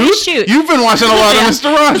 Holy shoot. You've been watching a lot of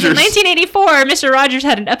Mr. Rogers. In 1984, Mr. Rogers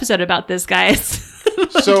had an episode about this, guys.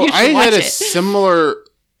 So I had a similar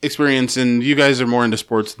experience, and you guys are more into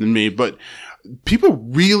sports than me, but people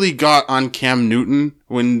really got on Cam Newton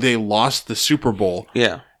when they lost the Super Bowl.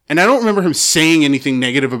 Yeah. And I don't remember him saying anything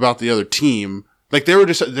negative about the other team. Like, they're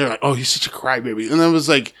like, oh, he's such a crybaby. And I was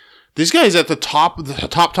like... This guy's at the top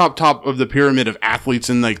of the pyramid of athletes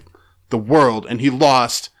in like the world, and he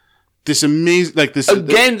lost this amazing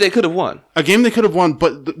game they could have won. A game they could have won,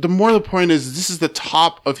 but the more the point is, this is the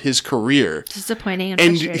top of his career. Disappointing,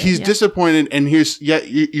 and he's disappointed, and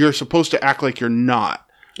you're supposed to act like you're not.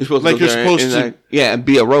 You're supposed to and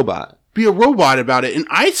be a robot. Be a robot about it, and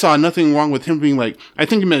I saw nothing wrong with him being like. I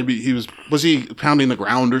think he was he pounding the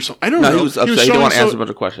ground or something? I don't know. He was upset. He didn't want to answer a bunch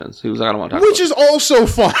of questions. He was like, I don't want to talk. Which is also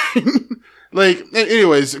fine. Like,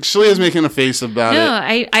 anyways, Shalea's making a face about it.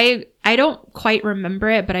 No, I don't quite remember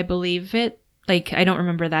it, but I believe it. Like, I don't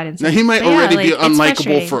remember that incident. Now he might already be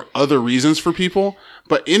unlikable for other reasons for people,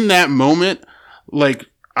 but in that moment, like,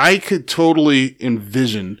 I could totally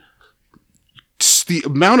envision the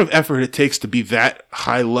amount of effort it takes to be that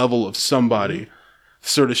high level of somebody,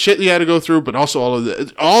 sort of shit you had to go through, but also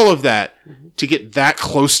all of that to get that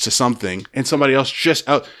close to something, and somebody else just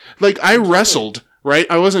out. Like, I wrestled, right?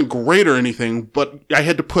 I wasn't great or anything, but I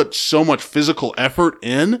had to put so much physical effort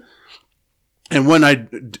in, and when I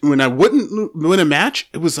wouldn't win a match,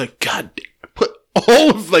 it was like, God, I put all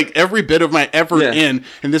of like every bit of my effort in,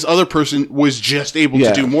 and this other person was just able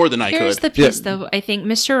to do more than I could. Here's the piece, though. I think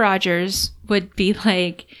Mr. Rogers would be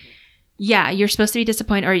like, yeah, you're supposed to be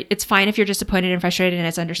disappointed, or it's fine if you're disappointed and frustrated, and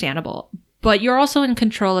it's understandable. But you're also in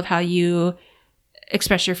control of how you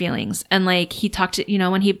express your feelings. And like he talked to,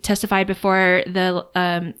 when he testified before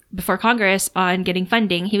before Congress on getting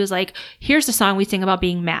funding, he was like, here's the song we sing about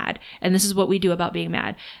being mad, and this is what we do about being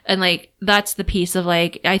mad. And like that's the piece of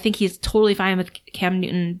like, I think he's totally fine with Cam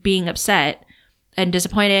Newton being upset and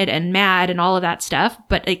disappointed and mad and all of that stuff,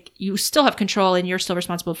 but like you still have control and you're still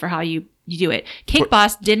responsible for how you do it. Cake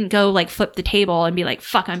Boss didn't go like flip the table and be like,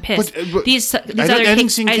 fuck, I'm pissed. But these other I didn't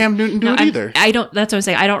see Cam Newton do it either. I don't, that's what I'm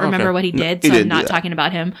saying. I don't remember what he did, he so I'm didn't do not that. talking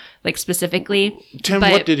about him like specifically. Tim,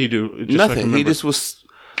 but what did he do? Just so I can Nothing. He remember. just was. Was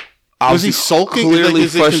he obviously sulking? Clearly Like,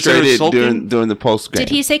 is it considered frustrated sulking? during the post game. Did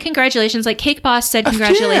he say congratulations? Like Cake Boss said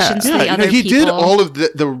congratulations to Yeah, the other he people. did all of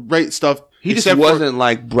the right stuff. He just except for- wasn't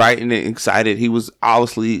like bright and excited. He was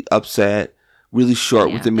obviously upset, really short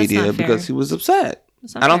Yeah, with the that's media not fair. because he was upset.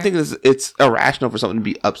 That's not I don't fair. think it's irrational for someone to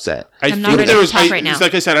be upset. I I'm not think ready there to was, talk right now. it's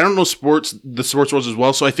like I said, I don't know the sports world as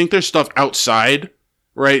well, so I think there's stuff outside,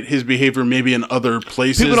 right? His behavior maybe in other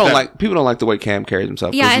places. People don't like the way Cam carries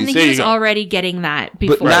himself. Yeah, 'cause and he's- there he you was go. already getting that but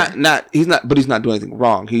before. he's not doing anything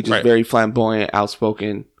wrong. He's just Right. very flamboyant,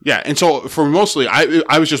 outspoken. Yeah, and so for mostly,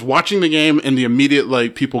 I was just watching the game and the immediate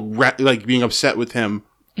like people like being upset with him.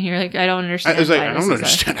 and you're like, I don't understand. I was like, why I this don't is a-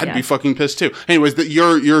 understand. I'd yeah. be fucking pissed too. Anyways,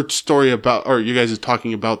 your story about, or you guys is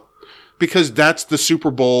talking about, because that's the Super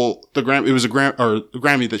Bowl, it was a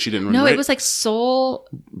Grammy that she didn't win. No, right? it was like Soul.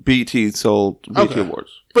 BT sold BT Okay. awards.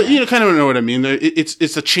 But you kind of know what I mean.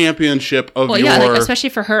 It's a championship of Well, your. yeah, like, especially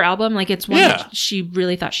for her album, like it's one Yeah. that she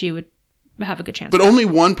really thought she would have a good chance. But with. only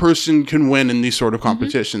one person can win in these sort of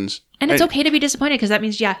competitions. Mm-hmm. And it's I- okay to be disappointed because that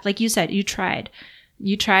means, yeah, like you said, you tried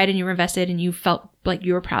and you were invested and you felt like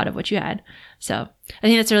you were proud of what you had. So I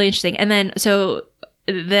think that's really interesting. And then,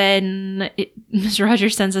 Mr.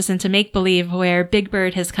 Rogers sends us into Make Believe, where Big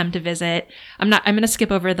Bird has come to visit. I'm going to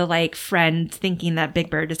skip over the like friend thinking that Big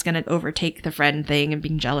Bird is going to overtake the friend thing and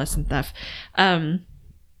being jealous and stuff.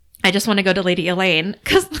 I just want to go to Lady Elaine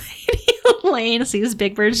because Lady Elaine sees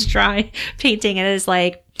Big Bird's drawing painting and is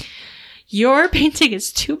like, your painting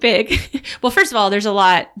is too big. Well, first of all, there's a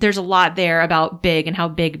lot there about big and how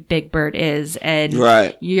big Big Bird is, and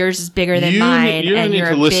Right. yours is bigger than you mine. you and need you're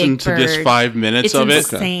to a listen big to this bird. 5 minutes It's of it.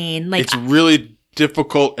 insane. Like It's really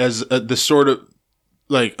difficult as the sort of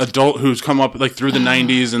like adult who's come up like through the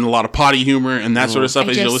 90s and a lot of potty humor and that sort of stuff.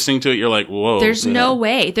 I As you're just- listening to it, you're like, whoa. there's no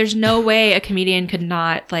way a comedian could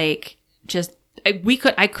not like just.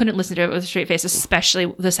 I couldn't listen to it with a straight face,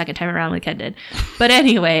 especially the second time around like Ken did. But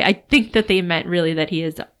anyway, I think that they meant really that he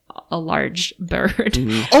is a large bird.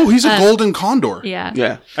 Oh, he's a golden condor. Yeah.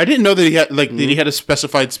 Yeah. I didn't know that he had that he had a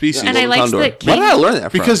specified species. And I liked Condor. that Where did I King- learn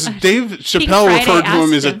that from? Because Dave Chappelle Friday referred to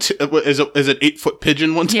him asked as an 8-foot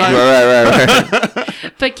pigeon one Yeah. time.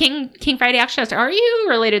 right. But King Friday actually asked, "Are you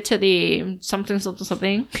related to the something?" It's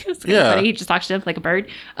kind Yeah. of funny. He just talks to him like a bird.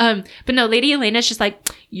 But no, Lady Elena's just like,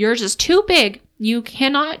 yours is too big. You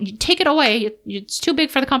cannot you take it away. It's too big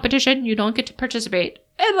for the competition. You don't get to participate.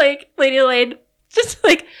 And like Lady Elaine, just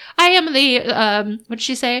like, I am the what did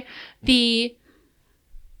she say? The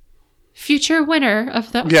future winner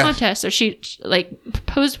of the Yeah. contest, or she like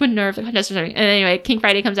proposed winner of the contest or something. And anyway, King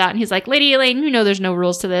Friday comes out and he's like, Lady Elaine, you know there's no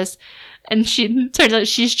rules to this. And she turns out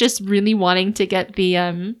she's just really wanting to get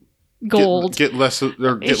the gold. Get less She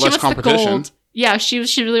less wants the competition. gold. Yeah, she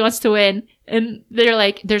really wants to win. And they're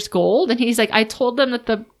like, there's gold? And he's like, I told them that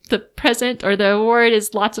the present or the award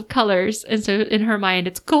is lots of colors. And so in her mind,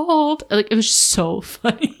 it's gold. Like, it was so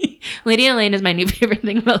funny. Lady Elaine is my new favorite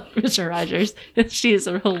thing about Mr. Rogers. She is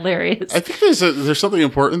hilarious. I think there's something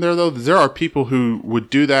important there though. There are people who would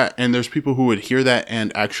do that, and there's people who would hear that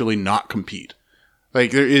and actually not compete.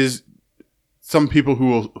 Like there is some people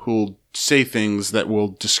who will say things that will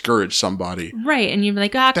discourage somebody. Right. And you're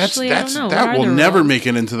like, actually, I don't know. What That are will the never rules? make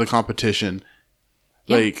it into the competition.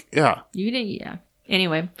 Yeah. Like, yeah. You didn't, yeah.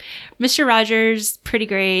 Anyway, Mr. Rogers, pretty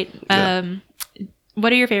great. Yeah.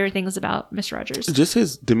 What are your favorite things about Mr. Rogers? Just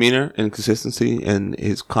his demeanor and consistency and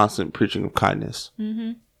his constant preaching of kindness.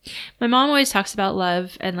 My mom always talks about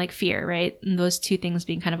love and like fear, right? And those two things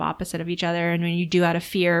being kind of opposite of each other. And when you do out of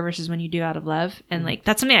fear versus when you do out of love. And like,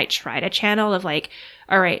 that's something I try to channel of like,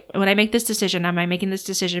 all right, when I make this decision, am I making this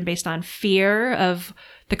decision based on fear of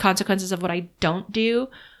the consequences of what I don't do?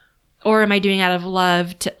 Or am I doing out of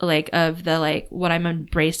love to like, of the like, what I'm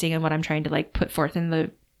embracing and what I'm trying to like put forth in the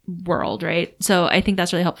world, right? So I think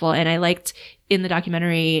that's really helpful. And I liked in the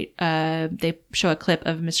documentary, they show a clip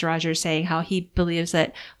of Mr. Rogers saying how he believes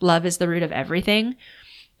that love is the root of everything,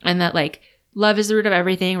 and that like love is the root of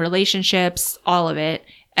everything, relationships, all of it.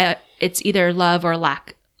 It's either love or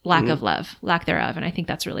lack of love, lack thereof. And I think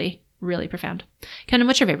that's really really profound. Kenan,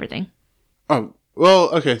 what's your favorite thing? Oh, well,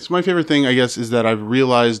 okay. So my favorite thing, I guess, is that I've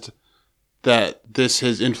realized that this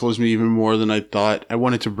has influenced me even more than I thought. I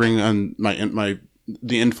wanted to bring on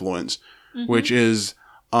the influence, which is,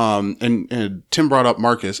 and Tim brought up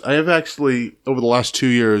Marcus. I have actually, over the last 2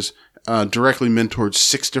 years, directly mentored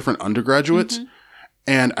 6 different undergraduates.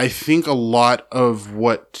 And I think a lot of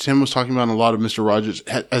what Tim was talking about and a lot of Mr. Rogers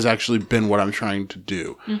has actually been what I'm trying to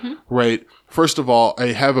do, right? First of all, I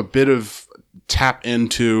have a bit of tap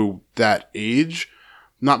into that age.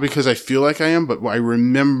 Not because I feel like I am, but I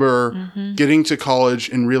remember getting to college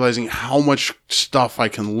and realizing how much stuff I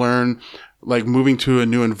can learn, like moving to a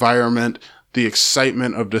new environment, the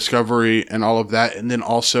excitement of discovery and all of that. And then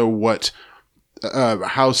also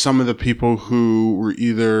how some of the people who were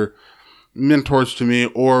either mentors to me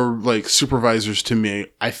or like supervisors to me,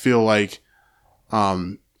 I feel like,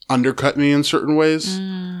 undercut me in certain ways,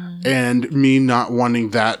 and me not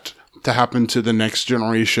wanting that to happen to the next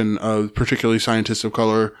generation of particularly scientists of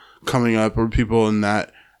color coming up or people in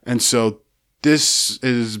that. And so this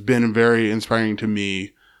has been very inspiring to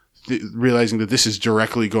me, realizing that this is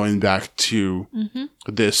directly going back to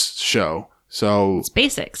this show. So It's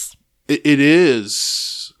basics. it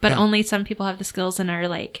is. But only some people have the skills and are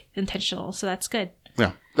like intentional. So that's good.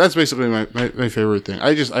 Yeah. That's basically my favorite thing.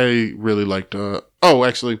 I really liked,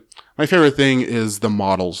 actually, my favorite thing is the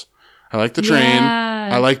models. I like the train. Yeah.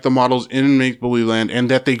 I like the models in Make Believe Land and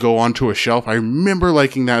that they go onto a shelf. I remember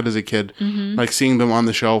liking that as a kid, like seeing them on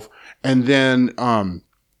the shelf. And then,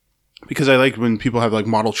 because I like when people have like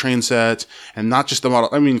model train sets and not just the model.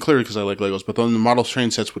 I mean, clearly because I like Legos, but then the model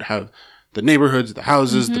train sets would have the neighborhoods, the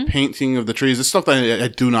houses, the painting of the trees, the stuff that I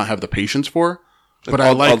do not have the patience for. But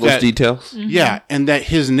I like all those that, details. yeah, and that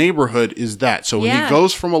his neighborhood is that. So when he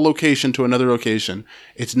goes from a location to another location,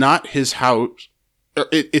 it's not his house.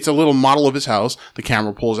 It's a little model of his house. The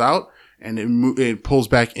camera pulls out and it pulls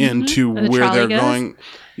back into And the where they're trolley goes. going.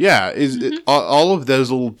 Yeah, all of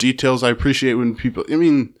those little details I appreciate when people. I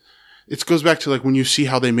mean, it goes back to like when you see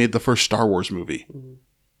how they made the first Star Wars movie.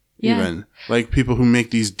 Yeah. Even like people who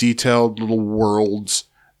make these detailed little worlds,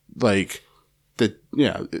 like that.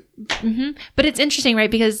 Yeah, But it's interesting, right?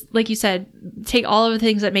 Because like you said, take all of the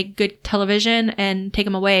things that make good television and take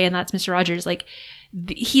them away. And that's Mr. Rogers. Like,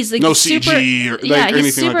 he's like no super, CG or like he's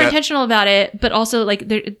anything super like that. intentional about it, but also like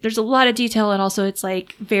there's a lot of detail, and also it's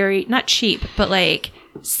like very not cheap, but like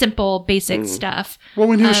simple, basic stuff. Well,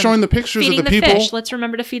 when he was showing the pictures of Feeding the the people fish. Let's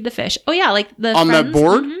remember to feed the fish. Oh yeah, like the on friends.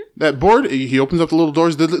 that board, he opens up the little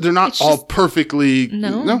doors. They're not It's all just- perfectly.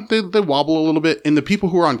 No. They wobble a little bit. And the people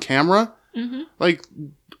who are on camera, like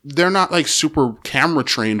they're not like super camera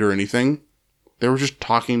trained or anything. They were just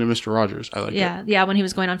talking to Mr. Rogers. I like it. Yeah, when he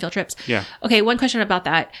was going on field trips. Yeah. Okay, one question about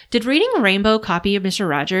that. Did reading Rainbow copy of Mr.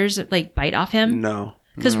 Rogers like bite off him? No.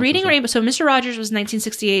 Because reading Rainbow, so Mr. Rogers was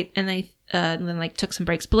 1968, and then like took some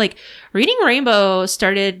breaks. But like reading Rainbow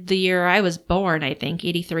started the year I was born, I think,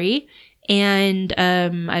 83. And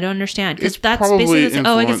I don't understand because It's that's probably basically. I guess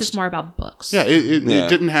influenced- it's more about books. Yeah. It Yeah.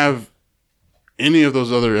 didn't have any of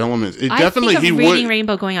those other elements. It I definitely think of he reading would.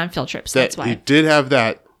 Rainbow going on field trips. That That's why. he did have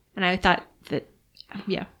that. And I thought that,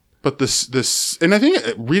 yeah. But this, and I think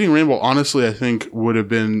reading Rainbow, honestly, I think would have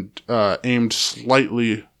been aimed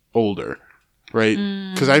slightly older, right?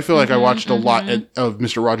 Because I feel like I watched a lot of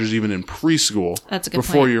Mr. Rogers even in preschool. That's a good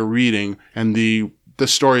before point. you're reading, and the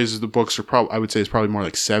stories of the books are probably, I would say, it's probably more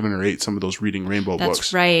like 7 or 8. Some of those reading Rainbow That's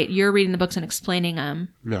books. right. You're reading the books and explaining them.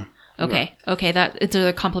 Yeah, Okay. That it's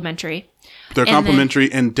a complementary. they're then-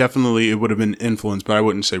 complementary, and definitely it would have been influenced, but I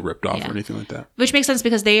wouldn't say ripped off Yeah. or anything like that. Which makes sense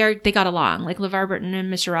because they got along. Like LeVar Burton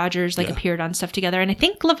and Mr. Rogers appeared on stuff together, and I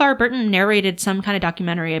think LeVar Burton narrated some kind of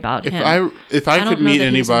documentary about him. If I I could don't know meet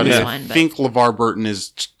that he's in anybody, this I one, but- think LeVar Burton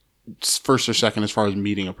is first or second as far as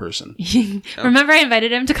meeting a person. Remember, I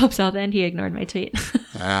invited him to Club South End. He ignored my tweet.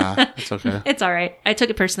 That's okay. It's all right. I took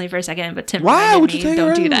it personally for a second, but Tim Why reminded would you me, take don't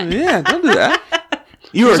her do in? that. Yeah, don't do that.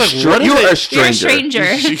 You're It's like, what is you're it? a stranger.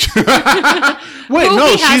 You're a stranger. Wait, Who no,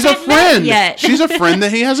 he she's a hasn't met friend. yet. She's a friend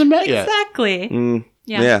that he hasn't met yet. Exactly.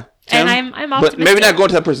 Yeah. Yeah. And Tim? I'm But optimistic. maybe not going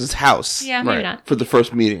to that person's house Yeah, maybe Right. not. for the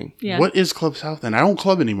first meeting. Yeah. What is Club South then? I don't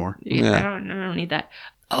club anymore. Yeah. I don't need that.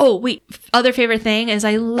 Oh, wait. Other favorite thing is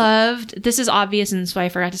I loved, this is obvious and so I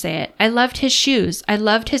forgot to say it. I loved his shoes. I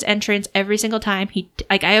loved his entrance every single time.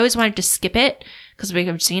 I always wanted to skip it because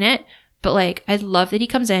we've seen it. But like, I love that he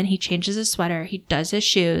comes in, he changes his sweater, he does his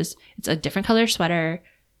shoes. It's a different color sweater.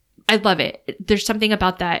 I love it. There's something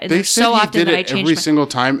about that. And They there's said so he often did that I it change every my, single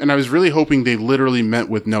time, and I was really hoping they literally meant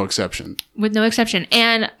with no exception. with no exception.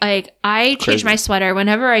 And like, I change Crazy. my sweater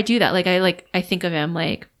whenever I do that. I think of him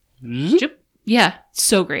like, zoop. Yeah,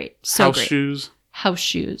 so great. So House great. shoes. house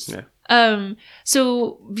shoes. Yeah.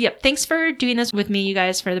 So yep, thanks for doing this with me, you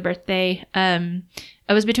guys, for the birthday.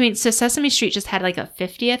 I was between, so Sesame Street just had like a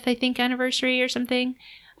 50th, I think, anniversary or something.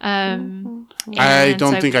 I and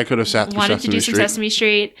don't so think I could have sat through wanted Sesame to do Street. some Sesame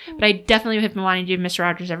Street, but I definitely have been wanting to do Mr.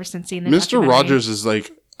 Rogers ever since seeing the Mr. documentary. Rogers is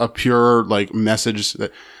like a pure like message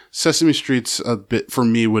that Sesame Street's a bit, for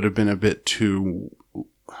me, would have been a bit too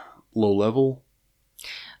low level.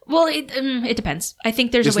 Well, it depends. I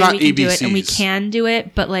think there's It's a way not we can do it, and we ABCs. can do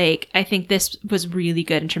it. But like, I think this was really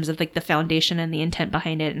good in terms of like the foundation and the intent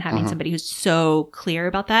behind it, and having somebody who's so clear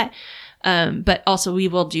about that. But also, we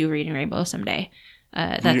will do Reading Rainbow someday.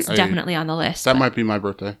 That's definitely on the list. That might be my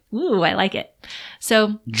birthday. Ooh, I like it.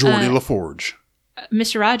 So, Geordie LaForge.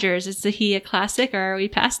 Mr. Rogers, is he a classic, or are we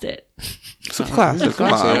past it? It's a classic.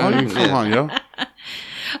 Come on. Come on, yo.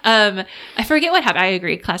 I forget what happened. I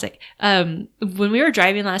agree. Classic. When we were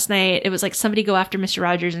driving last night, it was like somebody go after Mr.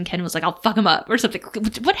 Rogers and Ken was like, I'll fuck him up or something.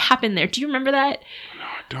 What happened there? Do you remember that?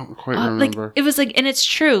 I don't quite remember. Like, it was like, and it's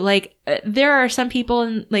true. Like, there are some people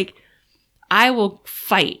and like, I will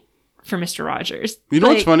fight for Mr. Rogers. You know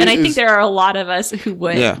what's funny And I is- think there are a lot of us who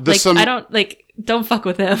would. Yeah. Like, I don't, like, don't fuck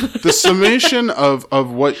with him. The summation of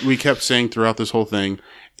what we kept saying throughout this whole thing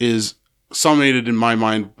is summated in my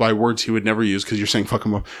mind by words he would never use, because you're saying fuck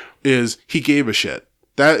him up, is he gave a shit.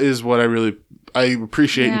 That is what I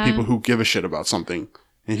appreciate in people who give a shit about something.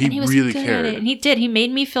 And he was really good at cared. it. And he did. He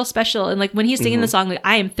made me feel special. And like when he's singing the song, like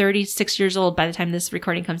I am 36 years old by the time this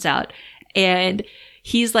recording comes out. And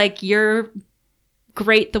he's like, you're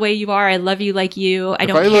great the way you are. I love you like you. I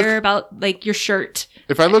don't care about like your shirt.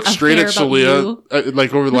 If I look straight care at about Shalia,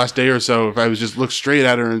 like over the last day or so, if I was just look straight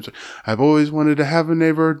at her and I've always wanted to have a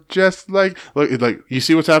neighbor just like you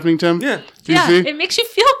see what's happening, Tim? Yeah. Do you Yeah, see? it makes you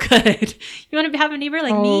feel good. You want to have a neighbor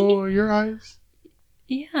like me? Oh, your eyes.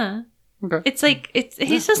 Yeah. Okay. It's like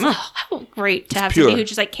he's just how great to have pure. somebody who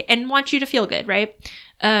just like and wants you to feel good, right?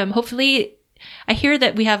 Hopefully, I hear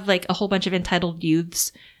that we have like a whole bunch of entitled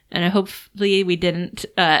youths, and hopefully we didn't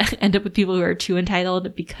end up with people who are too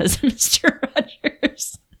entitled because of Mr.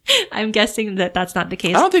 Rogers. I'm guessing that that's not the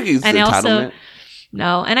case. I don't think he's And I also- entitlement.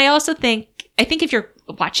 No, and I also think if you're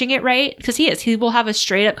watching it right, because he will have a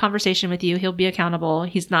straight up conversation with you. He'll be accountable.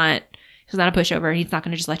 He's not a pushover. He's not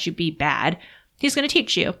going to just let you be bad. He's going to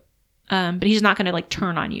teach you, but he's not going to like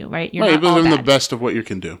turn on you. Right? You're Right, not but all then the bad. best of what you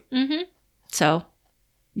can do. So,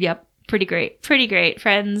 yep, pretty great,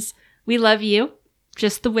 friends. We love you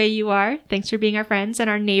just the way you are. Thanks for being our friends and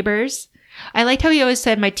our neighbors. I liked how he always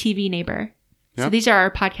said my TV neighbor. Yeah. So these are our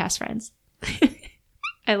podcast friends.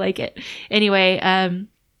 I like it. Anyway,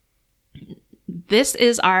 this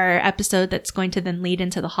is our episode that's going to then lead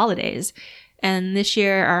into the holidays. And this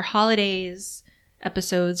year, our holidays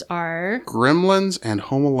episodes are Gremlins and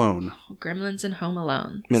Home Alone. Gremlins and Home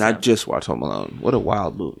Alone. I mean, I So, just watched Home Alone. What a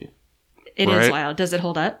wild movie. it is Right. wild. Does it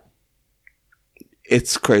hold up?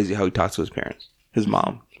 It's crazy how he talks to his parents, his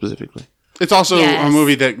mom specifically. It's also Yes. a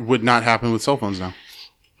movie that would not happen with cell phones now.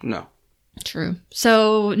 No. True.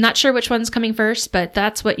 So, not sure which one's coming first, but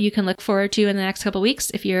that's what you can look forward to in the next couple weeks.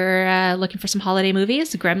 If you're looking for some holiday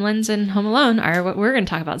movies, Gremlins and Home Alone are what we're going to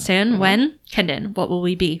talk about soon. When? Kendon, what will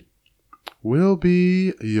we be? We'll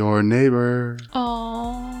be your neighbor.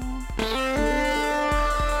 Oh.